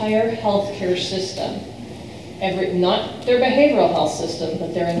entire healthcare system. Not their behavioral health system,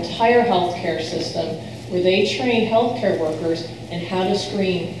 but their entire healthcare system, where they train healthcare workers in how to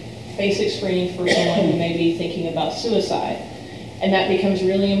screen, basic screening for someone who may be thinking about suicide. And that becomes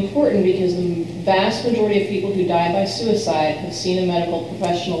really important because the vast majority of people who die by suicide have seen a medical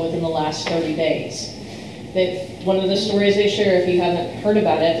professional within the last 30 days. One of the stories they share, if you haven't heard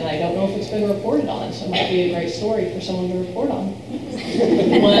about it, and I don't know if it's been reported on, so it might be a great story for someone to report on,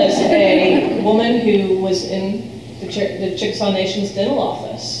 was a woman who was in the Chickasaw Nation's dental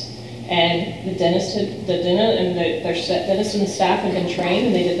office. And the dentist and their dentist and the staff had been trained,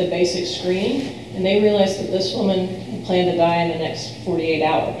 and they did the basic screening, and they realized that this woman had planned to die in the next 48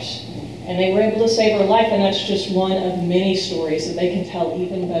 hours. And they were able to save her life, and that's just one of many stories that they can tell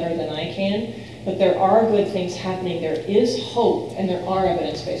even better than I can. But there are good things happening. There is hope, and there are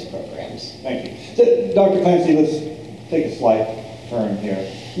evidence-based programs. Thank you. So, Dr. Clancy, let's take a slight turn here.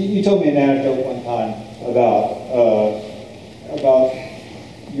 You told me an anecdote one time about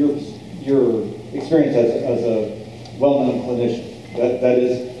your experience as a well-known clinician. That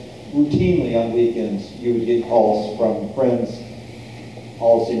is, routinely on weekends, you would get calls from friends,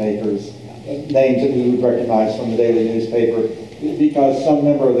 policymakers, names that we would recognize from the daily newspaper, because some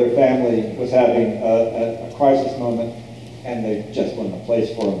member of their family was having a crisis moment and they just wasn't a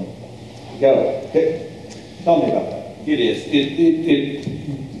place for them to go. Tell me about that. It is.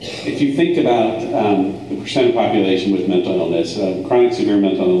 If you think about the percent of population with mental illness, chronic severe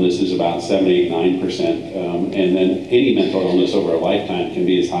mental illness is about 7, 8, 9%, and then any mental illness over a lifetime can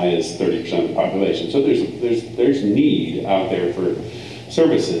be as high as 30% of the population. So there's need out there for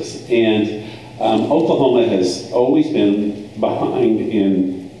services, and Oklahoma has always been behind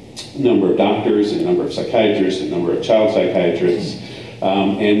in number of doctors, and number of psychiatrists, and number of child psychiatrists.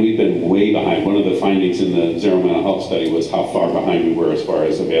 And we've been way behind. One of the findings in the Zero Mental Health Study was how far behind we were as far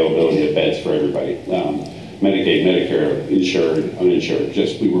as availability of beds for everybody. Medicaid, Medicare, insured, uninsured,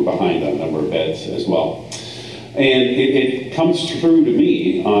 just we were behind on number of beds as well. And it comes through to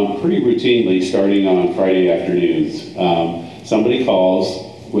me pretty routinely starting on Friday afternoons. Somebody calls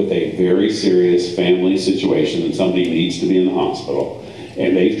with a very serious family situation and somebody needs to be in the hospital.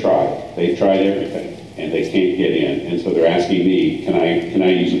 And they've tried everything. And they can't get in, and so they're asking me, can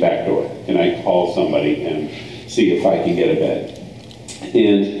I use a back door? Can I call somebody and see if I can get a bed?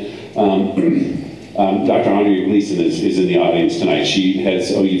 And Dr. Andrea Gleason is in the audience tonight. She heads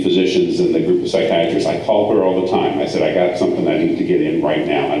OU physicians and the group of psychiatrists. I call her all the time. I said, I got something I need to get in right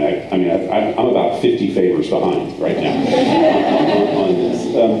now. And I'm about 50 favors behind right now on this.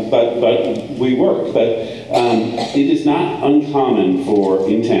 But we work. But It is not uncommon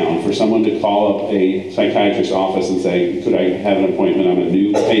in town for someone to call up a psychiatrist's office and say, could I have an appointment? I'm a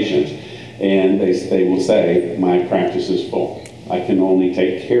new patient. And they will say, my practice is full. I can only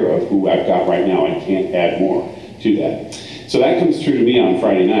take care of who I've got right now. I can't add more to that. So that comes true to me on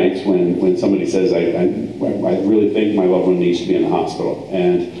Friday nights when somebody says, I really think my loved one needs to be in the hospital.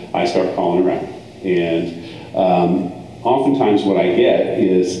 And I start calling around. And oftentimes what I get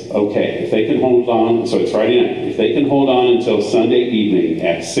is, okay, if they can hold on, so it's Friday night, if they can hold on until Sunday evening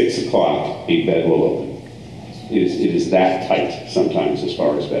at 6 o'clock, a bed will open. It is that tight sometimes as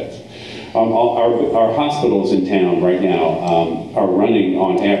far as beds. Our hospitals in town right now are running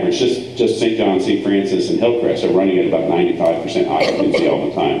on average, just St. John, St. Francis, and Hillcrest are running at about 95% occupancy all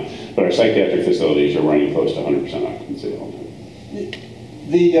the time. But our psychiatric facilities are running close to 100% occupancy all the time.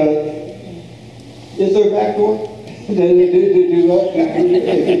 Is there a back door? Do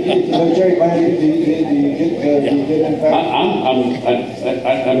military planning, do you get in fact?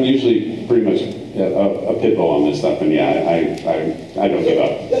 I'm usually pretty much a pit bull on this stuff, and yeah, I don't give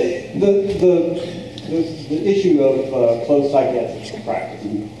up. The issue of closed psychiatric practice,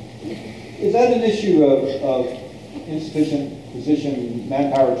 is that an issue of insufficient physician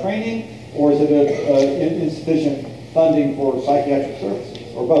manpower training, or is it insufficient funding for psychiatric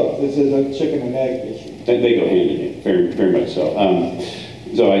services, or both? This is a chicken and egg issue. They go hand in hand, very, very much so.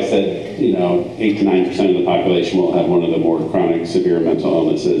 So I said, 8 to 9% of the population will have one of the more chronic, severe mental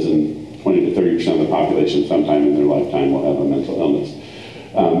illnesses, and 20 to 30% of the population sometime in their lifetime will have a mental illness.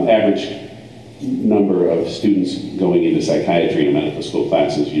 Average number of students going into psychiatry in a medical school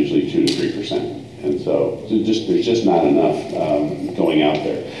class is usually 2 to 3%. And so there's just not enough going out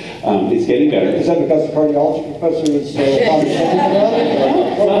there. It's getting better. Is that because the cardiology professor is condescending about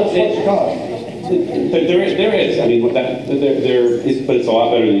it? What's the cause? There is. I mean, there is, but it's a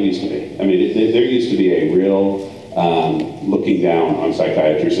lot better than it used to be. I mean, there used to be a real looking down on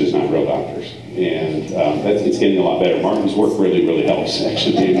psychiatrists as not real doctors, and it's getting a lot better. Martin's work really, really helps.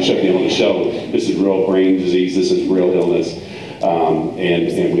 Actually, being able to show this is real brain disease, this is real illness,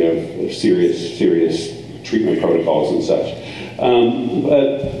 and we have serious treatment protocols and such.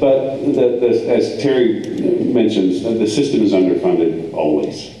 But as Terry mentions, the system is underfunded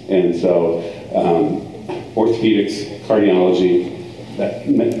always, and so orthopedics, cardiology,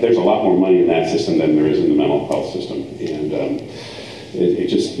 there's a lot more money in that system than there is in the mental health system. And it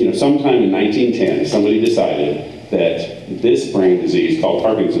just, sometime in 1910, somebody decided that this brain disease called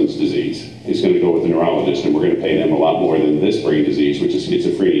Parkinson's disease is going to go with the neurologist, and we're going to pay them a lot more than this brain disease, which is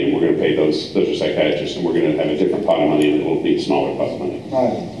schizophrenia, and we're going to pay those are psychiatrists, and we're going to have a different pot of money, and it will be a smaller pot of money.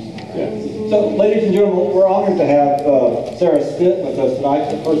 Right. Yeah. So, ladies and gentlemen, we're honored to have Sarah Stitt with us tonight,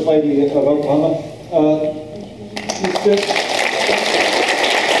 the First Lady of Oklahoma. Ms. Stitt,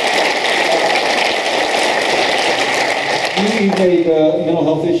 you made mental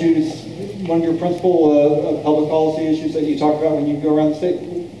health issues one of your principal public policy issues that you talk about when you go around the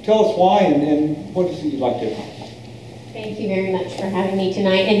state. Tell us why and what is it you'd like to accomplish? Thank you very much for having me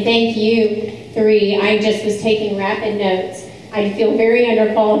tonight, and thank you three. I just was taking rapid notes. I feel very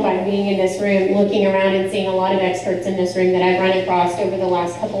underqualified being in this room, looking around and seeing a lot of experts in this room that I've run across over the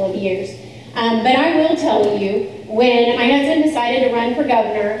last couple of years. But I will tell you, when my husband decided to run for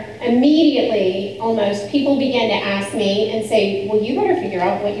governor, immediately, almost, people began to ask me and say, well, you better figure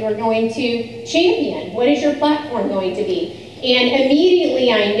out what you are going to champion. What is your platform going to be? And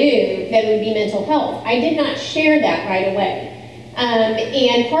immediately I knew that it would be mental health. I did not share that right away.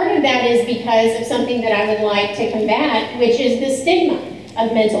 And part of that is because of something that I would like to combat, which is the stigma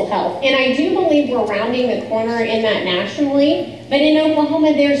of mental health. And I do believe we're rounding the corner in that nationally, but in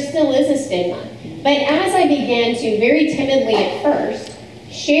Oklahoma there still is a stigma. But as I began to, very timidly at first,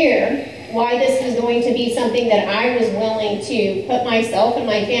 share why this was going to be something that I was willing to put myself and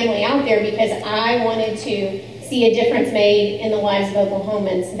my family out there because I wanted to see a difference made in the lives of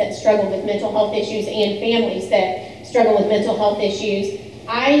Oklahomans that struggle with mental health issues and families that struggle with mental health issues.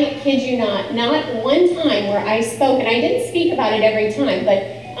 I kid you not one time where I spoke, and I didn't speak about it every time,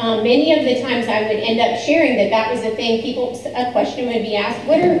 but many of the times I would end up sharing that was the thing. A question would be asked,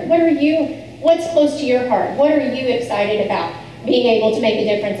 what's close to your heart? What are you excited about being able to make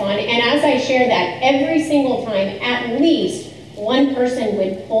a difference on? And as I share that, every single time, at least one person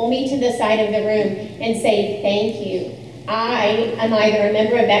would pull me to the side of the room and say, thank you. I am either a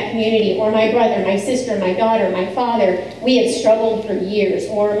member of that community, or my brother, my sister, my daughter, my father, we have struggled for years,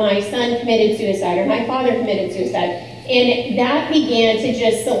 or my son committed suicide, or my father committed suicide. And that began to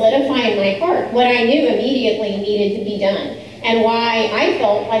just solidify in my heart what I knew immediately needed to be done, and why I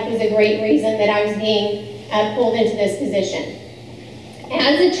felt like was a great reason that I was being pulled into this position.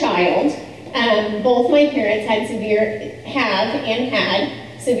 As a child, both my parents had severe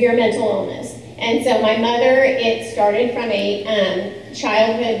mental illness. And so my mother, it started from a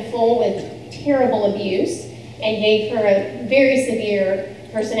childhood full with terrible abuse and gave her a very severe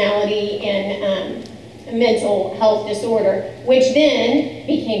personality and mental health disorder, which then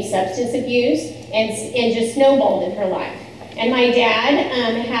became substance abuse and just snowballed in her life. And my dad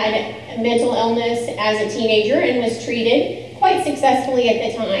had mental illness as a teenager and was treated quite successfully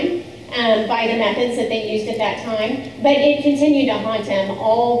at the time by the methods that they used at that time, but it continued to haunt him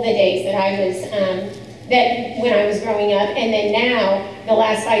all the days that when I was growing up, and then now, the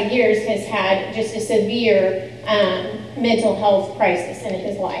last 5 years, has had just a severe mental health crisis in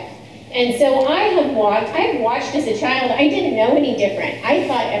his life. And so I have watched as a child. I didn't know any different. I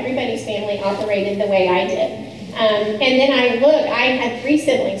thought everybody's family operated the way I did. And then I had 3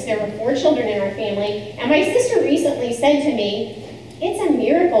 siblings. There were 4 children in our family. And my sister recently said to me, it's a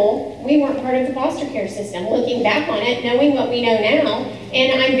miracle we weren't part of the foster care system, looking back on it, knowing what we know now.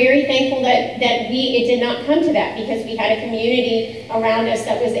 And I'm very thankful that it did not come to that, because we had a community around us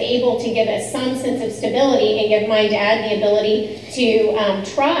that was able to give us some sense of stability and give my dad the ability to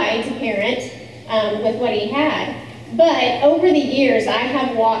try to parent with what he had. But over the years, I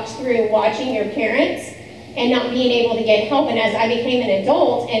have walked through watching your parents and not being able to get help. And as I became an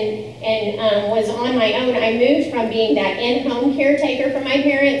adult and was on my own, I moved from being that in-home caretaker for my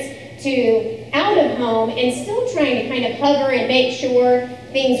parents to out of home and still trying to kind of hover and make sure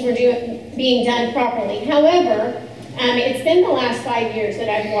things were being done properly. However, it's been the last 5 years that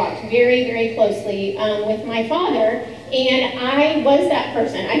I've walked very, very closely with my father, and I was that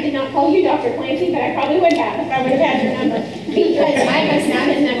person. I did not call you Dr. Clancy, but I probably would have if I would have had your number, because I have sat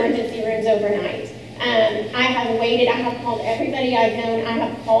in emergency rooms overnight. I have waited, I have called everybody I've known, I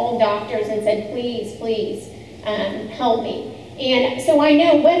have called doctors and said, please, please, help me. And so I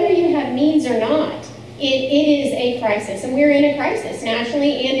know whether you have means or not, it is a crisis, and we're in a crisis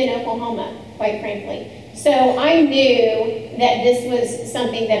nationally and in Oklahoma, quite frankly. So I knew that this was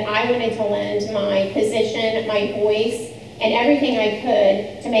something that I wanted to lend my position, my voice, and everything I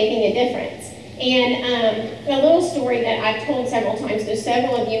could to making a difference. And a little story that I've told several times, so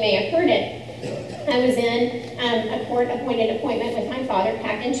several of you may have heard it. I was in a court-appointed appointment with my father,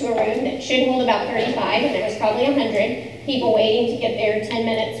 packed into a room that should hold about 35, and there was probably 100 people waiting to get their 10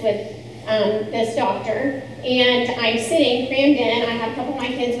 minutes with this doctor. And I'm sitting crammed in. I have a couple of my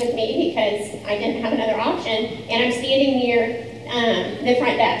kids with me because I didn't have another option, and I'm standing near the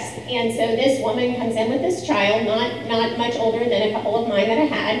front desk. And so this woman comes in with this child, not much older than a couple of mine that I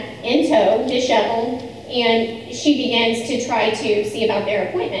had, in tow, disheveled, and she begins to try to see about their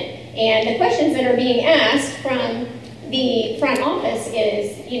appointment. And the questions that are being asked from the front office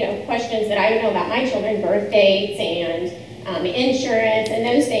is, questions that I would know about my children, birth dates and insurance and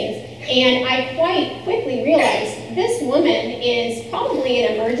those things. And I quite quickly realized this woman is probably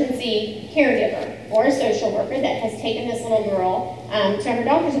an emergency caregiver or a social worker that has taken this little girl to her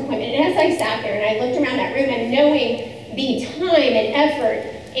doctor's appointment. And as I sat there and I looked around that room, and knowing the time and effort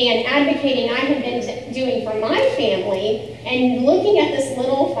and advocating I had been doing for my family, and looking at this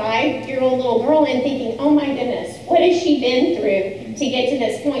little 5-year-old little girl and thinking, oh my goodness, what has she been through to get to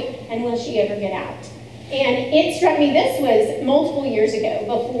this point, and will she ever get out? And it struck me, this was multiple years ago,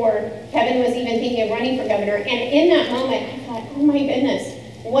 before Kevin was even thinking of running for governor, and in that moment I thought, oh my goodness,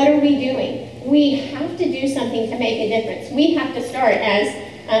 what are we doing? We have to do something to make a difference. We have to start, as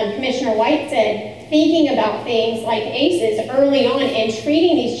Commissioner White said, thinking about things like ACEs early on and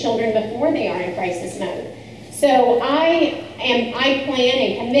treating these children before they are in crisis mode. So I plan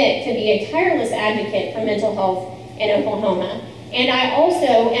and commit to be a tireless advocate for mental health in Oklahoma. And I also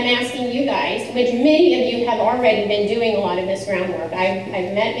am asking you guys, which many of you have already been doing a lot of this groundwork. I've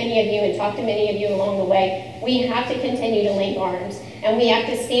met many of you and talked to many of you along the way. We have to continue to link arms, and we have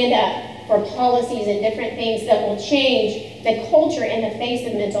to stand up for policies and different things that will change the culture in the face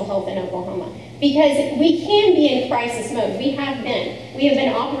of mental health in Oklahoma. Because we can be in crisis mode. We have been. We have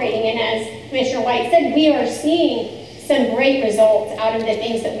been operating, and as Commissioner White said, we are seeing some great results out of the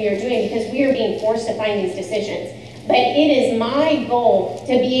things that we are doing because we are being forced to find these decisions. But it is my goal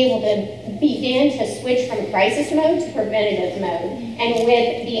to be able to begin to switch from crisis mode to preventative mode. And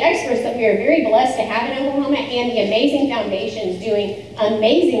with the experts that we are very blessed to have in Oklahoma, and the amazing foundations doing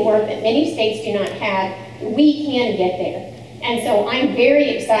amazing work that many states do not have, we can get there. And so I'm very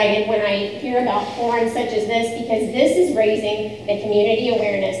excited when I hear about forums such as this, because this is raising the community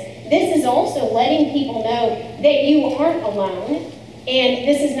awareness. This is also letting people know that you aren't alone, and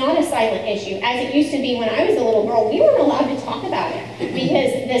this is not a silent issue. As it used to be when I was a little girl, we weren't allowed to talk about it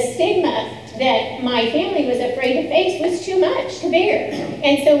because the stigma that my family was afraid to face was too much to bear.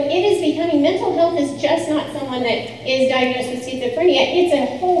 And so it is becoming, mental health is just not someone that is diagnosed with schizophrenia. It's a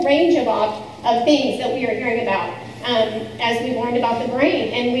whole range of things that we are hearing about as we've learned about the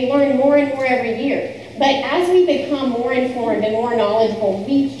brain, and we learn more and more every year. But as we become more informed and more knowledgeable,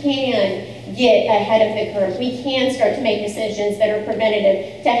 we can get ahead of the curve. We can start to make decisions that are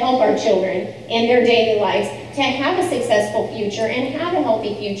preventative to help our children in their daily lives, to have a successful future and have a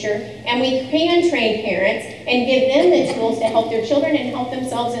healthy future. And we can train parents and give them the tools to help their children and help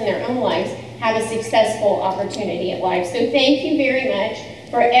themselves in their own lives have a successful opportunity at life. So thank you very much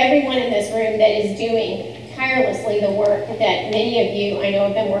for everyone in this room that is doing tirelessly the work that many of you I know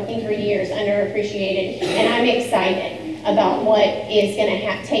have been working for years, underappreciated, and I'm excited about what is going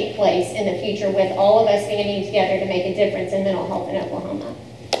to take place in the future with all of us banding together to make a difference in mental health in Oklahoma.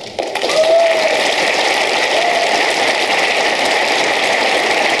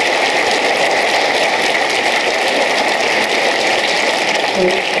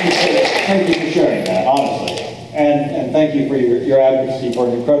 Thank you for sharing that, honestly. And thank you for your advocacy for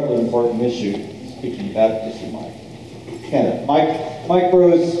an incredibly important issue. Speaking of advocacy, Mike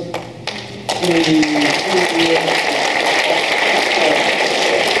Rose,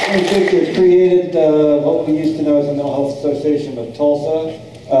 created what we used to know as the Mental Health Association of Tulsa.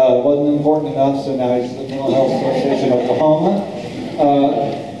 Wasn't important enough, so now he's the Mental Health Association of Oklahoma.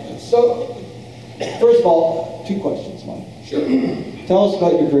 So, first of all, 2 questions, Mike. Sure. Tell us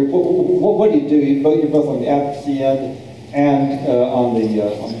about your group. What do you do? You're both on the advocacy end and on the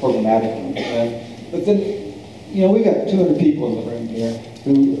programmatic end. But then, we've got 200 people in the room here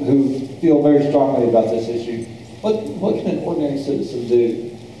who feel very strongly about this issue. What can an ordinary citizen do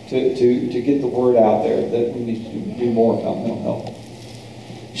to get the word out there that we need to do more about mental health?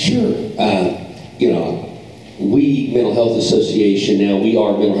 Sure. We, Mental Health Association, now we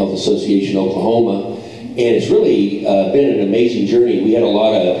are Mental Health Association Oklahoma, and it's really been an amazing journey. We had a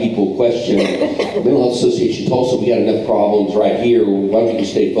lot of people question, Mental Health Association Tulsa, we got enough problems right here, why don't you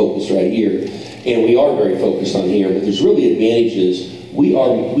stay focused right here? And we are very focused on here, but there's really advantages. We are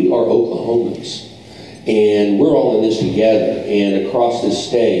Oklahomans, and we're all in this together and across this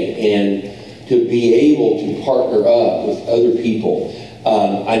state, and to be able to partner up with other people.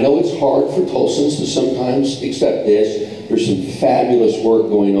 I know it's hard for Tulsans to sometimes accept this. There's some fabulous work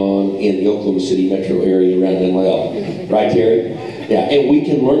going on in the Oklahoma City metro area around mental health. Right, Terry? Yeah, and we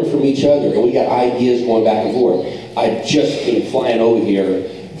can learn from each other, and we got ideas going back and forth. I just came flying over here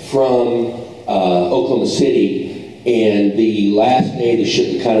from Oklahoma City, and the last day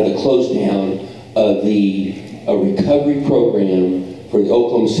the close down of the recovery program for the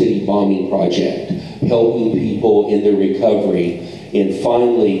Oklahoma City bombing project, helping people in their recovery. And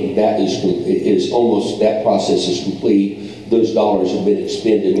finally, that process is complete. Those dollars have been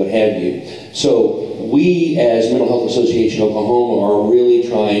expended, what have you. So we, as Mental Health Association Oklahoma, are really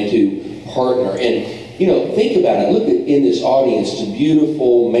trying to partner. And, think about it. Look in this audience. It's a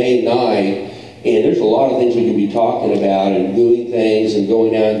beautiful May night, and there's a lot of things we can be talking about and doing things and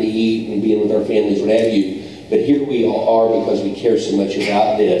going out to eat and being with our families, what have you. But here we all are because we care so much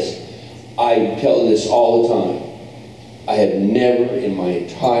about this. I tell this all the time. I have never in my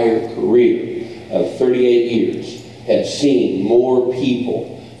entire career of 38 years have seen more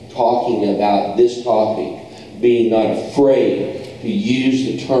people talking about this topic, being not afraid to use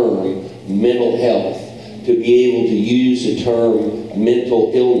the term mental health, to be able to use the term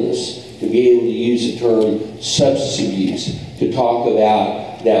mental illness, to be able to use the term substance abuse, to talk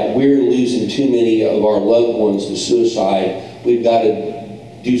about that we're losing too many of our loved ones to suicide. We've got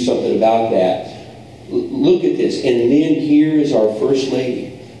to do something about that. Look at this, and then here is our First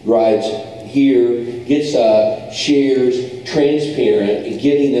Lady, rides here, gets up, shares, transparent, and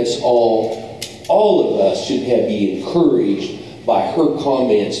giving us all of us should be encouraged by her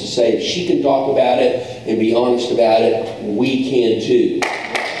comments to say if she can talk about it and be honest about it, we can too.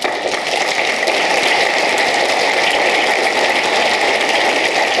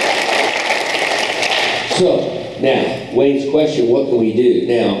 So, now, Wayne's question, what can we do?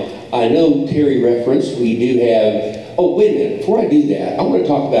 Now, I know Terry referenced, we do have, oh, wait a minute, before I do that, I want to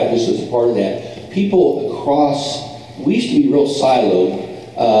talk about this as a part of that. People across, we used to be real siloed.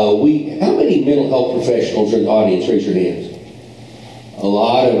 How many mental health professionals are in the audience? Raise your hands. A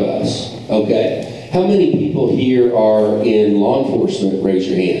lot of us, okay. How many people here are in law enforcement? Raise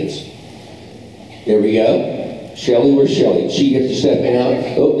your hands. There we go. Shelley, where's Shelley? She gets to step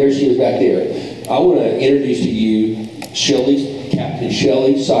out. Oh, there she is back there. I want to introduce to you Captain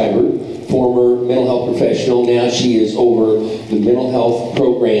Shelley Seibert, former mental health professional. Now she is over the mental health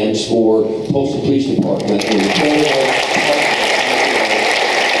programs for Tulsa Police Department.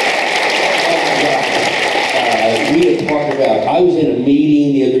 I was in a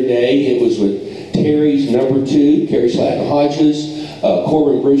meeting the other day. It was with Terry's number 2, Terry Slatton Hodges,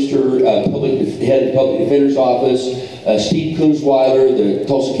 Corbin Brewster, head of the Public Defender's Office, Steve Kunzweiler, the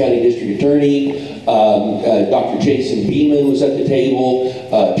Tulsa County District Attorney, Dr. Jason Beeman was at the table,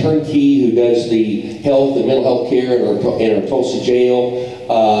 Turnkey, who does the health and mental health care in our Tulsa jail,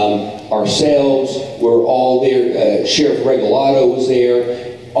 ourselves were all there, Sheriff Regalado was there.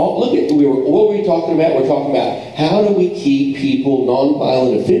 What were we talking about? We're talking about how do we keep people,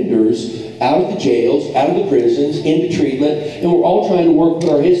 nonviolent offenders, out of the jails, out of the prisons, into treatment, and we're all trying to put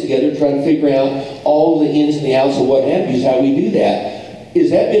our heads together, trying to figure out all the ins and the outs of what happens, how we do that. Has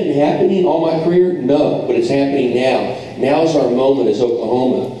that been happening all my career? No, but it's happening now. Now's our moment as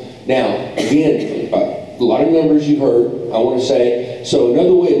Oklahoma. Now, again, a lot of numbers you've heard, I want to say. So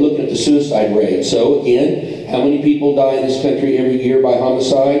another way of looking at the suicide rate. So again, how many people die in this country every year by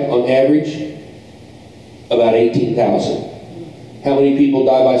homicide on average? About 18,000. How many people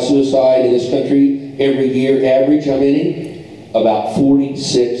die by suicide in this country every year average? How many? About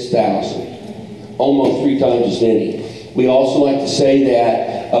 46,000. Almost 3 times as many. We also like to say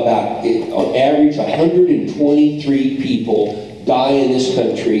that on average, 123 people die in this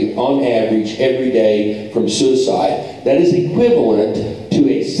country on average every day from suicide. That is equivalent to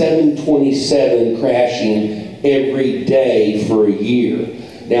a 727 crashing every day for a year.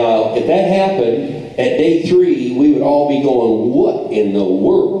 Now, if that happened, at day 3, we would all be going, what in the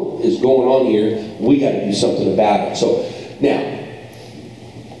world is going on here? We got to do something about it. So, now,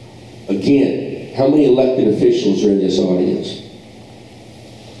 again, how many elected officials are in this audience?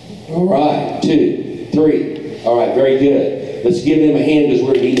 All right, 2, 3. All right, very good. Let's give them a hand because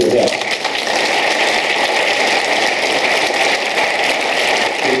we're going to need their help.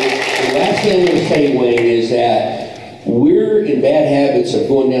 The last thing I'm going to say, Wayne, is that we're in bad habits of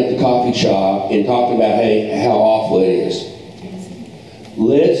going down to the coffee shop and talking about how awful it is.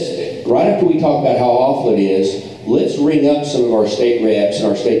 Right after we talk about how awful it is, let's ring up some of our state reps and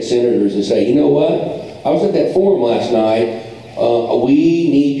our state senators and say, you know what? I was at that forum last night. We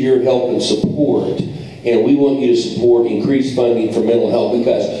need your help and support. And we want you to support increased funding for mental health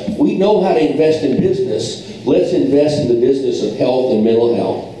because we know how to invest in business. Let's invest in the business of health and mental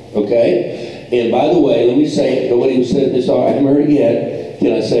health. Okay? And by the way, let me say, nobody said this, I haven't heard it yet.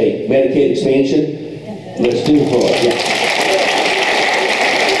 Can I say Medicaid expansion? Let's do it for it. Yeah.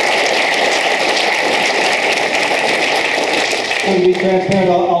 To be transparent,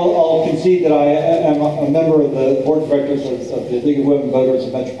 I'll concede that I am a member of the board of directors of the League of Women Voters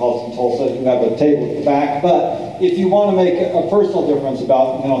of Metropolitan Tulsa, who have a table at the back. But if you want to make a personal difference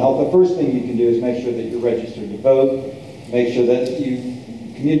about mental health, the first thing you can do is make sure that you're registered to vote. Make sure that you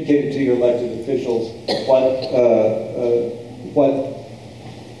communicated to your elected officials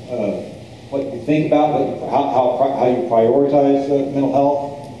what you think about, how you prioritize mental health,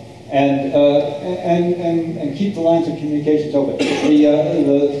 and keep the lines of communications open.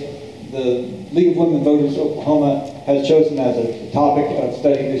 The League of Women Voters of Oklahoma has chosen as a topic of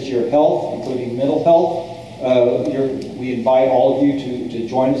study this year health, including mental health. We invite all of you to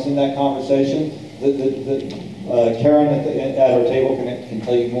join us in that conversation. Karen at our table can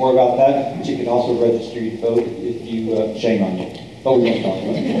tell you more about that. She can also register you to vote if you, shame on you. But we won't talk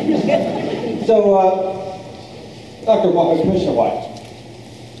about it. So, Commissioner White,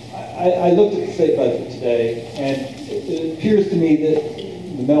 I looked at the state budget today, and it appears to me that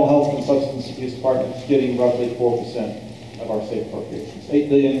the Mental Health and Substance Abuse Department is getting roughly 4% of our state appropriations. $8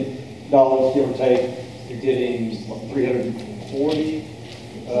 billion, give or take. You're getting, what, 340?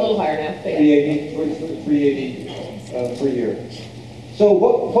 A little higher now, but 380 per year. So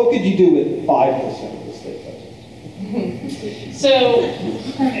what could you do with 5% of the state budget? So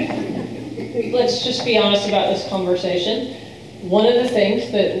let's just be honest about this conversation. One of the things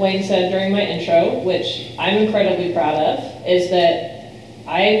that Wayne said during my intro, which I'm incredibly proud of, is that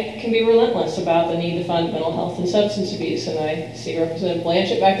I can be relentless about the need to fund mental health and substance abuse. And I see Representative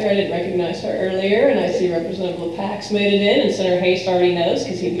Blanchett back there. I didn't recognize her earlier. And I see Representative LePax made it in. And Senator Haste already knows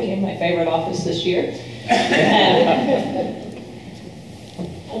because he became my favorite office this year.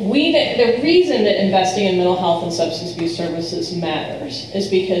 The reason that investing in mental health and substance abuse services matters is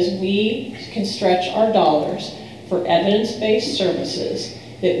because we can stretch our dollars for evidence-based services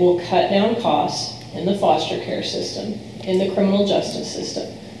that will cut down costs in the foster care system, in the criminal justice system,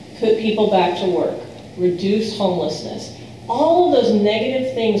 put people back to work, reduce homelessness. All of those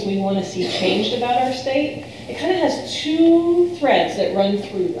negative things we want to see changed about our state, it kind of has 2 threads that run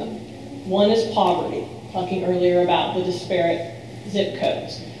through them. One is poverty, talking earlier about the disparate zip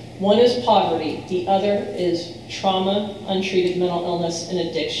codes. One is poverty, the other is trauma, untreated mental illness, and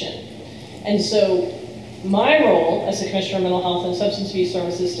addiction. And so My role as the Commissioner of Mental Health and Substance Abuse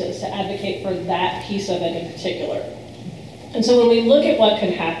Services is to advocate for that piece of it in particular. And so when we look at what could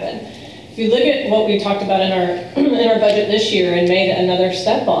happen, if you look at what we talked about in our budget this year and made another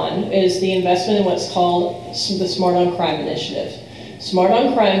step on, is the investment in what's called the Smart on Crime initiative. Smart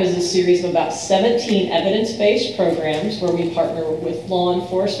on Crime is a series of about 17 evidence-based programs where we partner with law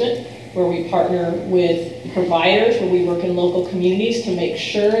enforcement, where we partner with providers, where we work in local communities to make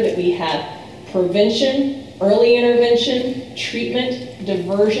sure that we have prevention, early intervention, treatment,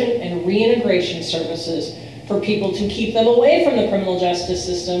 diversion, and reintegration services for people to keep them away from the criminal justice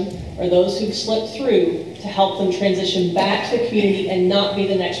system or those who've slipped through, to help them transition back to the community and not be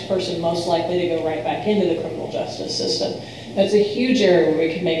the next person most likely to go right back into the criminal justice system. That's a huge area where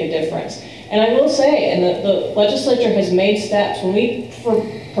we could make a difference. And I will say, and the legislature has made steps, when we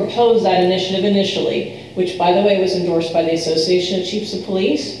proposed that initiative initially, which by the way was endorsed by the Association of Chiefs of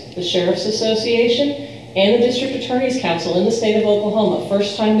Police, the Sheriff's Association, and the District Attorney's Council in the state of Oklahoma.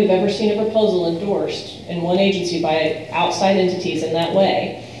 First time we've ever seen a proposal endorsed in one agency by outside entities in that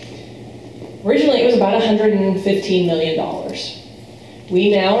way. Originally, it was about $115 million. We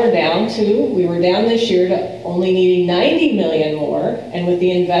were down this year to only needing 90 million more, and with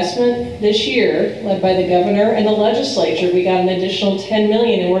the investment this year, led by the governor and the legislature, we got an additional 10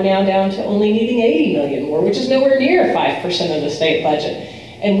 million, and we're now down to only needing 80 million more, which is nowhere near 5% of the state budget.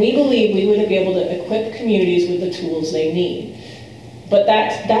 And we believe we would be able to equip communities with the tools they need. But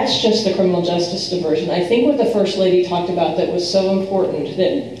that's just the criminal justice diversion. I think what the First Lady talked about that was so important,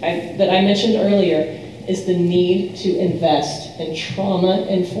 that I mentioned earlier, is the need to invest in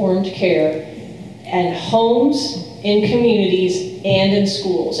trauma-informed care and homes, in communities, and in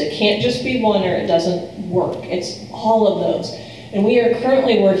schools. It can't just be one or it doesn't work. It's all of those. And we are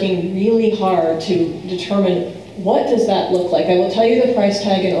currently working really hard to determine what does that look like. I will tell you the price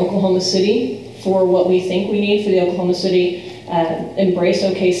tag in Oklahoma City for what we think we need for the Oklahoma City Embrace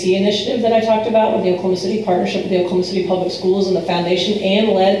OKC initiative that I talked about with the Oklahoma City Partnership with the Oklahoma City Public Schools and the Foundation, and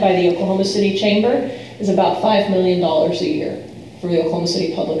led by the Oklahoma City Chamber, is about $5 million a year for the Oklahoma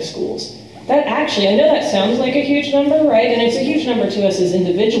City Public Schools. That actually, I know that sounds like a huge number, right? And it's a huge number to us as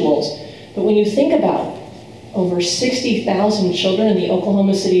individuals, but when you think about over 60,000 children in the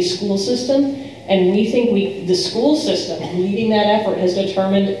Oklahoma City school system, and we think the school system leading that effort has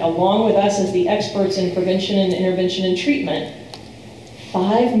determined, along with us as the experts in prevention and intervention and treatment,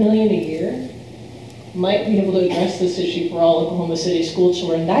 $5 million a year might be able to address this issue for all Oklahoma City school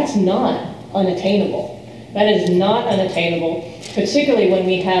children. That's not unattainable. That is not unattainable, particularly when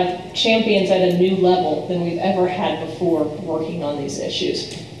we have champions at a new level than we've ever had before working on these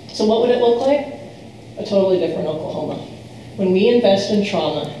issues. So what would it look like? A totally different Oklahoma. When we invest in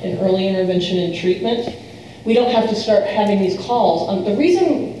trauma, in early intervention and treatment, we don't have to start having these calls. The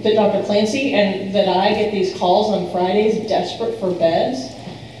reason that Dr. Clancy and that I get these calls on Fridays desperate for beds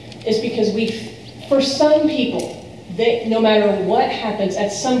is because for some people, no matter what happens,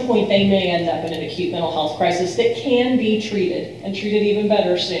 at some point they may end up in an acute mental health crisis that can be treated, and treated even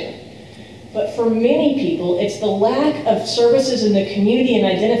better soon. But for many people, it's the lack of services in the community and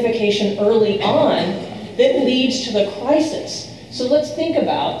identification early on that leads to the crisis. So let's think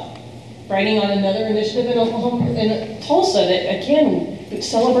about writing on another initiative in Oklahoma, in Tulsa, that again,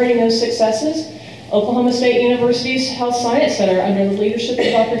 celebrating those successes. Oklahoma State University's Health Science Center, under the leadership of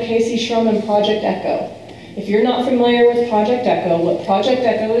Dr. Casey Schrum, and Project ECHO. If you're not familiar with Project ECHO, what Project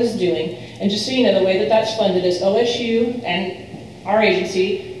ECHO is doing, and just so you know, the way that that's funded is OSU and our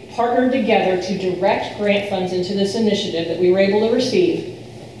agency partnered together to direct grant funds into this initiative that we were able to receive,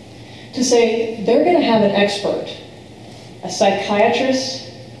 to say they're going to have an expert, a psychiatrist,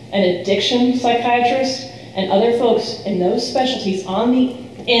 an addiction psychiatrist, and other folks in those specialties on the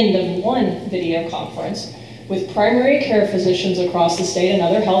end of one video conference with primary care physicians across the state and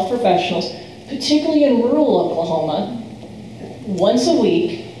other health professionals, particularly in rural Oklahoma, once a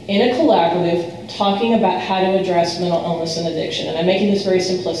week in a collaborative talking about how to address mental illness and addiction. And I'm making this very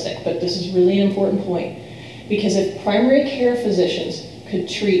simplistic, but this is really an important point, because if primary care physicians could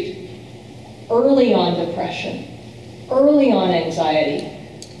treat early on depression, early on anxiety,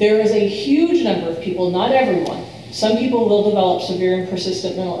 there is a huge number of people, not everyone. Some people will develop severe and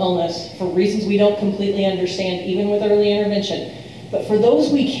persistent mental illness for reasons we don't completely understand, even with early intervention. But for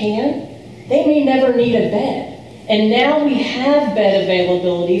those we can, they may never need a bed. And now we have bed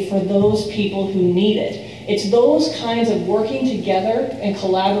availability for those people who need it. It's those kinds of working together and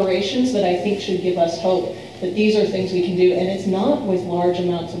collaborations that I think should give us hope that these are things we can do, and it's not with large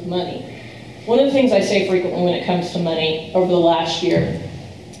amounts of money. One of the things I say frequently when it comes to money over the last year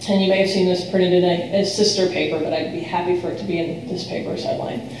And you may have seen this printed in a sister paper, but I'd be happy for it to be in this paper's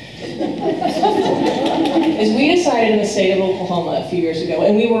headline. Is we decided in the state of Oklahoma a few years ago,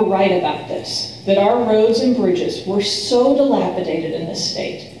 and we were right about this, that our roads and bridges were so dilapidated in this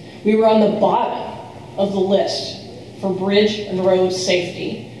state. We were on the bottom of the list for bridge and road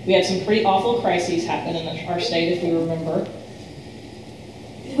safety. We had some pretty awful crises happen in our state, if we remember.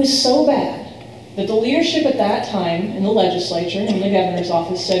 It was so bad that the leadership at that time in the legislature and in the governor's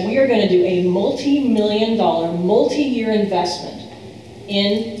office said, we are going to do a multi-million-dollar, multi-year investment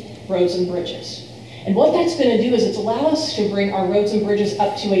in roads and bridges. And what that's going to do is it's allow us to bring our roads and bridges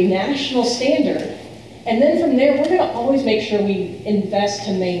up to a national standard. And then from there, we're going to always make sure we invest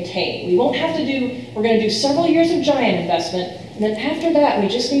to maintain. We won't have to we're going to do several years of giant investment, and then after that, we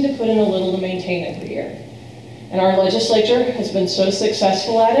just need to put in a little to maintain every year. And our legislature has been so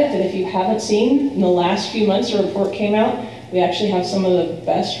successful at it that if you haven't seen, in the last few months, a report came out, we actually have some of the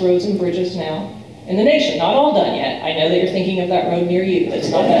best roads and bridges now in the nation. Not all done yet. I know that you're thinking of that road near you that's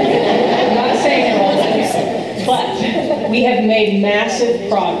not done yet. I'm not saying they're all done yet. But we have made massive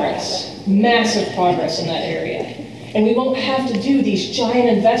progress in that area. And we won't have to do these giant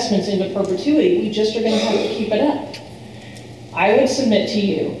investments into perpetuity. We just are going to have to keep it up. I would submit to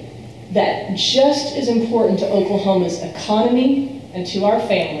you that just as important to Oklahoma's economy and to our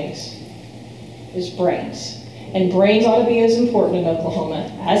families is brains. And brains ought to be as important in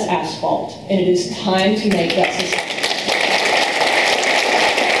Oklahoma as asphalt. And it is time to make that successful.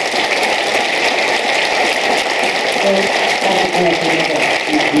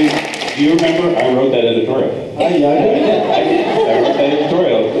 Do you remember I wrote that editorial? Yeah, I did. I wrote that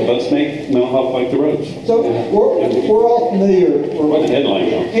editorial. Let's make mental health like the roads. So we're all familiar. What the headline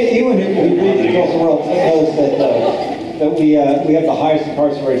though? Anyone who reads the Tulsa World knows that we have the highest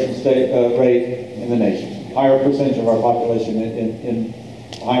incarceration rate in the nation. Higher percentage of our population in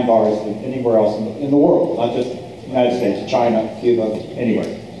behind bars than anywhere else in the world, not just the United States, China, Cuba,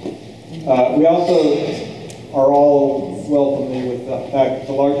 anywhere. We also are all well familiar with the fact that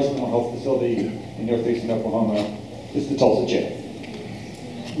the largest mental health facility in northeastern Oklahoma is the Tulsa Jail.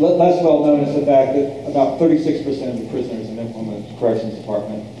 Less well known is the fact that about 36% of the prisoners in Oklahoma Corrections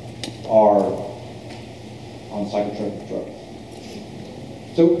Department are on psychotropic drugs.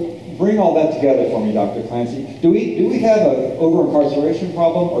 So bring all that together for me, Dr. Clancy. Do we have an over-incarceration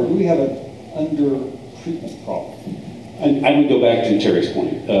problem, or do we have an under-treatment problem? I would go back to Terry's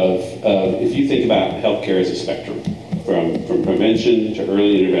point of if you think about healthcare as a spectrum, from prevention to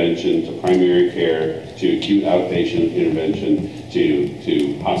early intervention to primary care to acute outpatient intervention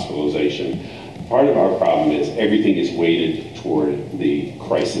to hospitalization. Part of our problem is everything is weighted toward the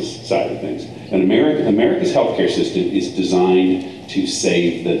crisis side of things. And America's healthcare system is designed to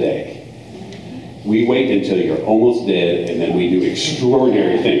save the day. We wait until you're almost dead, and then we do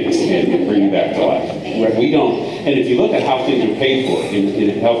extraordinary things and bring you back to life. Where we don't, and if you look at how things are paid for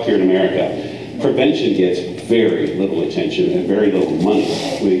in healthcare in America, prevention gets very little attention and very little money.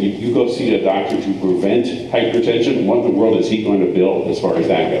 When you go see a doctor to prevent hypertension, what in the world is he going to bill as far as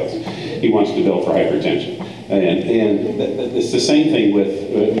that goes? He wants to bill for hypertension. And it's the same thing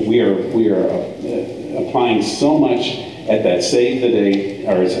with, we are applying so much at that save the day,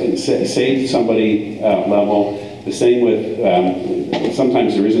 or save somebody level. The same with,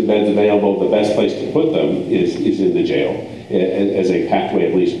 sometimes there isn't beds available. The best place to put them is in the jail as a pathway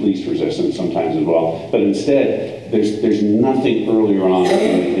of least resistance sometimes as well. But instead, there's nothing earlier on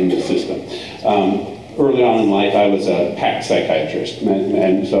in the system. Early on in life, I was a PAC psychiatrist,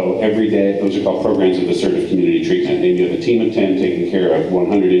 and so every day, those are called programs of assertive community treatment, and you have a team of 10 taking care of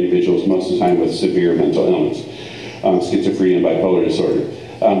 100 individuals, most of the time with severe mental illness, schizophrenia and bipolar disorder.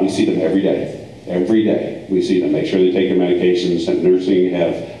 We see them every day. Every day we see them. Make sure they take their medications, have nursing,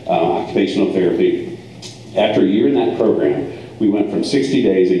 have occupational therapy. After a year in that program, we went from 60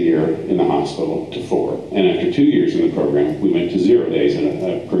 days a year in the hospital to 4. And after 2 years in the program, we went to 0 days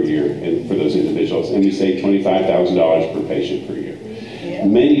per year for those individuals. And we saved $25,000 per patient per year. Yeah.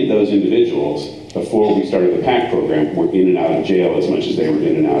 Many of those individuals, before we started the PAC program, were in and out of jail as much as they were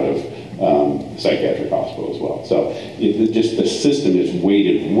in and out of psychiatric hospital as well. So just the system is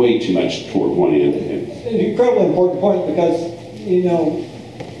weighted way too much toward one end. It's an incredibly important point because, you know,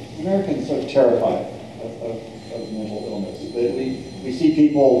 Americans are terrified of mental illness. We see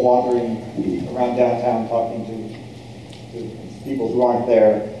people wandering around downtown talking to people who aren't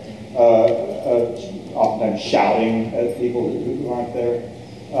there, oftentimes shouting at people who aren't there.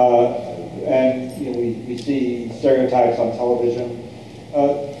 And, you know, we see stereotypes on television.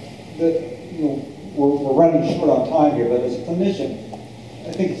 We're running short on time here, but as a clinician,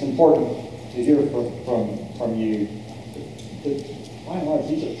 I think it's important to hear from you. by and large,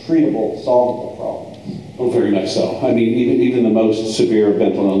 these are treatable, solvable problems. Oh, very much so. I mean, even the most severe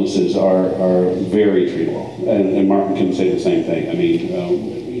mental illnesses are very treatable. And Martin can say the same thing. I mean,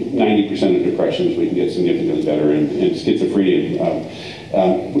 90% of depressions we can get significantly better. And schizophrenia,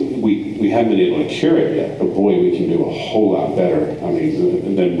 we haven't been able to cure it yet, but boy, we can do a whole lot better. I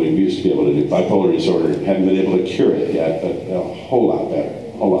mean, than we used to be able to do. Bipolar disorder, haven't been able to cure it yet, but a whole lot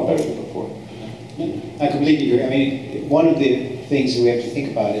better than before. I completely agree. I mean, one of the things that we have to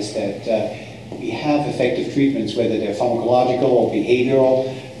think about is that we have effective treatments, whether they're pharmacological or behavioral,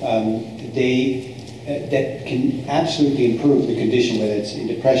 that can absolutely improve the condition, whether it's in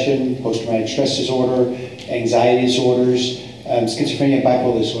depression, post-traumatic stress disorder, anxiety disorders, schizophrenia,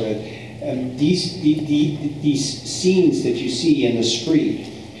 bipolar disorder. These scenes that you see in the street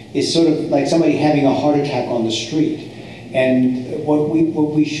is sort of like somebody having a heart attack on the street. And what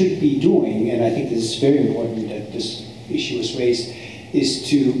we should be doing, and I think this is very important that this issue is raised, is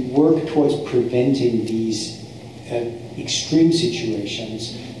to work towards preventing these extreme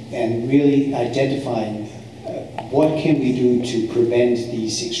situations and really identifying what can we do to prevent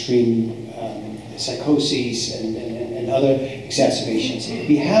these extreme psychoses and other exacerbations.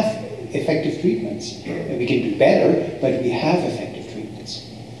 We have effective treatments. We can do better, but we have effective treatments.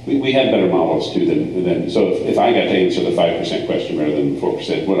 We have better models too than so if I got to answer the 5% question rather than the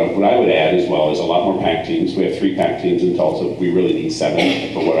 4%, what I would add as well is a lot more PAC teams. We have 3 PAC teams in Tulsa. We really need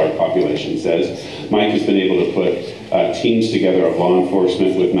 7 for what our population says. Mike has been able to put teams together of law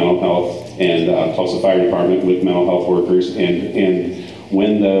enforcement with mental health and Tulsa Fire Department with mental health workers, and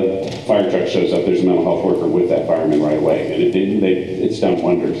when the fire truck shows up, there's a mental health worker with that fireman right away, and it's done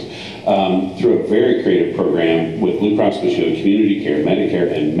wonders. Through a very creative program with Blue Cross Blue Shield, Community Care,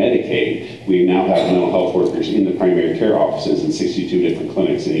 Medicare, and Medicaid, we now have mental health workers in the primary care offices in 62 different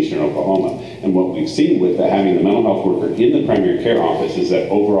clinics in eastern Oklahoma. And what we've seen with having the mental health worker in the primary care office is that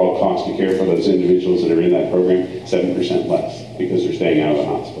overall cost of care for those individuals that are in that program, 7% less, because they're staying out of the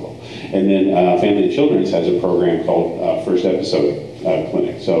hospital. And then Family and Children's has a program called First Episode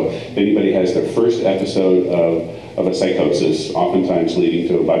Clinic. So if anybody has their first episode of a psychosis, oftentimes leading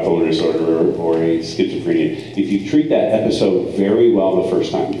to a bipolar disorder or a schizophrenia, if you treat that episode very well the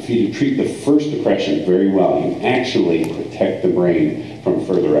first time, if you treat the first depression very well, you actually protect the brain from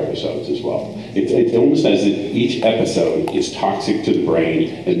further episodes as well. It's almost as if each episode is toxic to the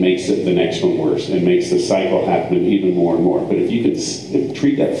brain and makes the next one worse and makes the cycle happen even more and more. But if you can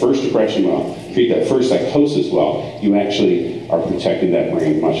treat that first depression well, treat that first psychosis well, you actually are protecting that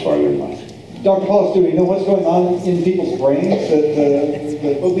brain much farther in life. Dr. Paulus, do we know what's going on in people's brains?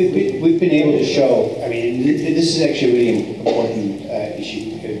 Well, we've been able to show, I mean, this is actually a really important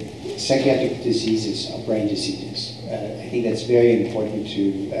issue. Psychiatric diseases are brain diseases. I think that's very important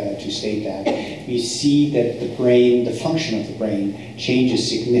to state that. We see that the brain, the function of the brain, changes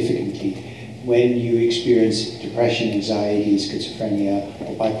significantly when you experience depression, anxiety, schizophrenia,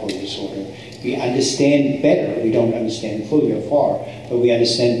 or bipolar disorder. We understand better, we don't understand fully or far, but we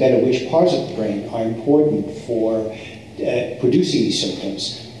understand better which parts of the brain are important for producing these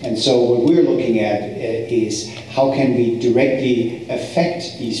symptoms. And so what we're looking at is how can we directly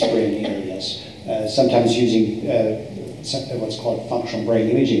affect these brain areas, sometimes using what's called functional brain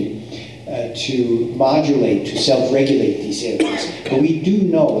imaging, to modulate, to self-regulate these areas. But we do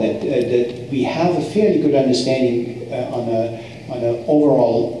know that we have a fairly good understanding on an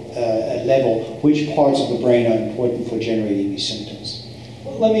overall level which parts of the brain are important for generating these symptoms.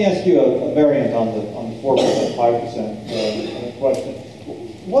 Well, let me ask you a variant on the 4%, 5% question.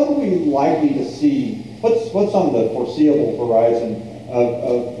 What are we likely to see? What's on the foreseeable horizon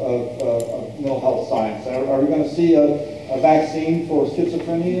of mental health science? Are we going to see a vaccine for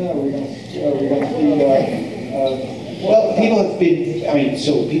schizophrenia? Are we going to see? Well, people have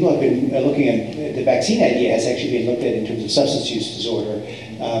been looking at the vaccine idea has actually been looked at in terms of substance use disorder,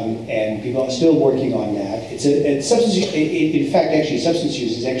 and people are still working on that. In fact, actually, substance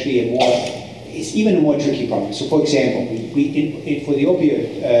use is actually it's even a more tricky problem. So, for example, for the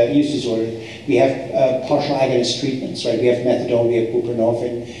opioid use disorder, we have partial agonist treatments, right? We have methadone, we have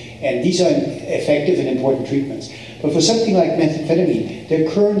buprenorphine, and these are effective and important treatments. But for something like methamphetamine, there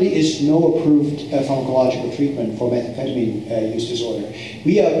currently is no approved pharmacological treatment for methamphetamine use disorder.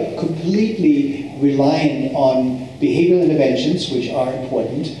 We are completely reliant on behavioral interventions, which are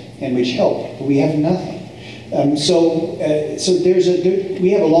important and which help, but we have nothing. So we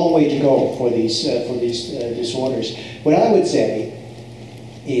have a long way to go for these disorders. What I would say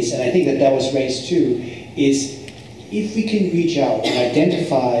is, and I think that was raised too, is if we can reach out and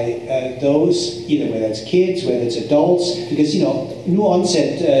identify those, either whether it's kids, whether it's adults, because new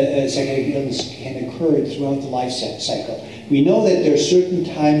onset psychiatric illness can occur throughout the life cycle. We know that there are certain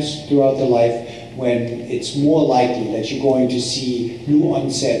times throughout the life when it's more likely that you're going to see new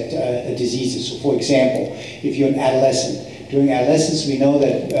onset diseases. So for example, if you're an adolescent, during adolescence we know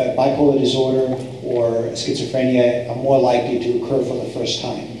that bipolar disorder or schizophrenia are more likely to occur for the first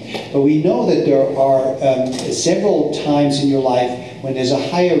time. But we know that there are several times in your life when there's a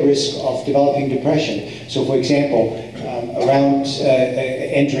higher risk of developing depression. So for example, around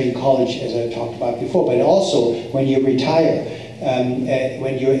entering college, as I talked about before, but also when you retire,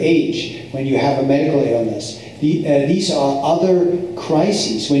 when you age, when you have a medical illness. These are other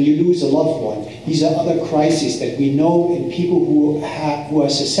crises. When you lose a loved one, these are other crises that we know in people who are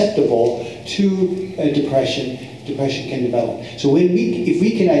susceptible to depression. Depression can develop. So if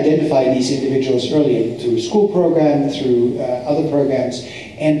we can identify these individuals earlier through school program, through other programs,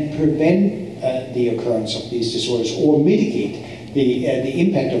 and prevent the occurrence of these disorders or mitigate the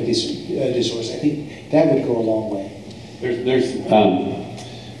impact of these disorders, I think that would go a long way. There's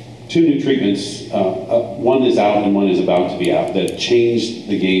 2 new treatments. One is out and one is about to be out that changed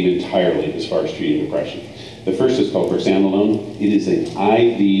the game entirely as far as treating depression. The first is called Brexanolone. It is an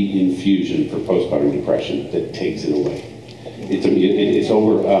IV infusion for postpartum depression that takes it away. It's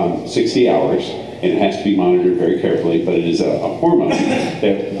over 60 hours, and it has to be monitored very carefully, but it is a hormone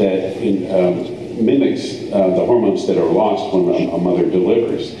that mimics the hormones that are lost when a mother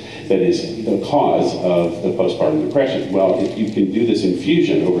delivers. That is the cause of the postpartum depression. Well, if you can do this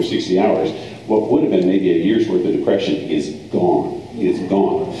infusion over 60 hours, what would have been maybe a year's worth of depression is gone. It's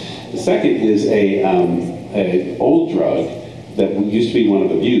gone. The second is an old drug that used to be one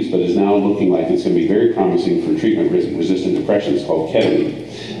of abuse, but is now looking like it's going to be very promising for treatment-resistant depression. It's called ketamine.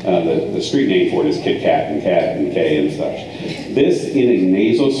 The street name for it is Kit Kat and Cat and K and such. This, in a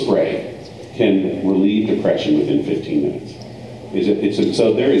nasal spray, can relieve depression within 15 minutes.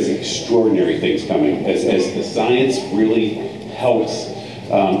 So there is extraordinary things coming as the science really helps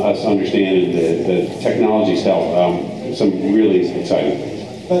us understand, and the technologies help some really exciting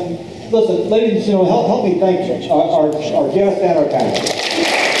things. But listen, ladies and gentlemen, help me thank our guest and our panel.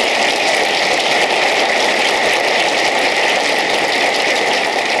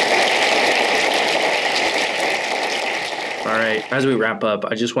 All right, as we wrap up,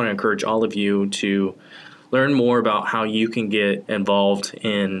 I just want to encourage all of you to learn more about how you can get involved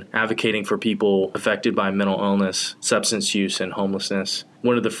in advocating for people affected by mental illness, substance use, and homelessness.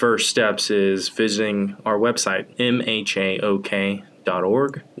 One of the first steps is visiting our website, mhaok.org.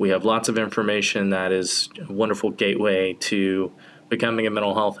 We have lots of information that is a wonderful gateway to becoming a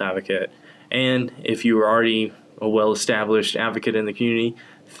mental health advocate. And if you are already a well-established advocate in the community,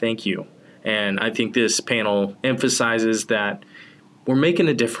 thank you. And I think this panel emphasizes that we're making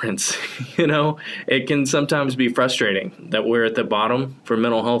a difference. It can sometimes be frustrating that we're at the bottom for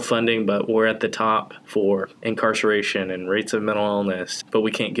mental health funding, but we're at the top for incarceration and rates of mental illness. But we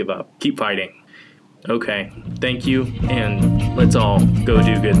can't give up. Keep fighting. Okay, thank you, and let's all go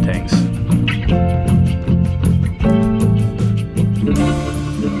do good things.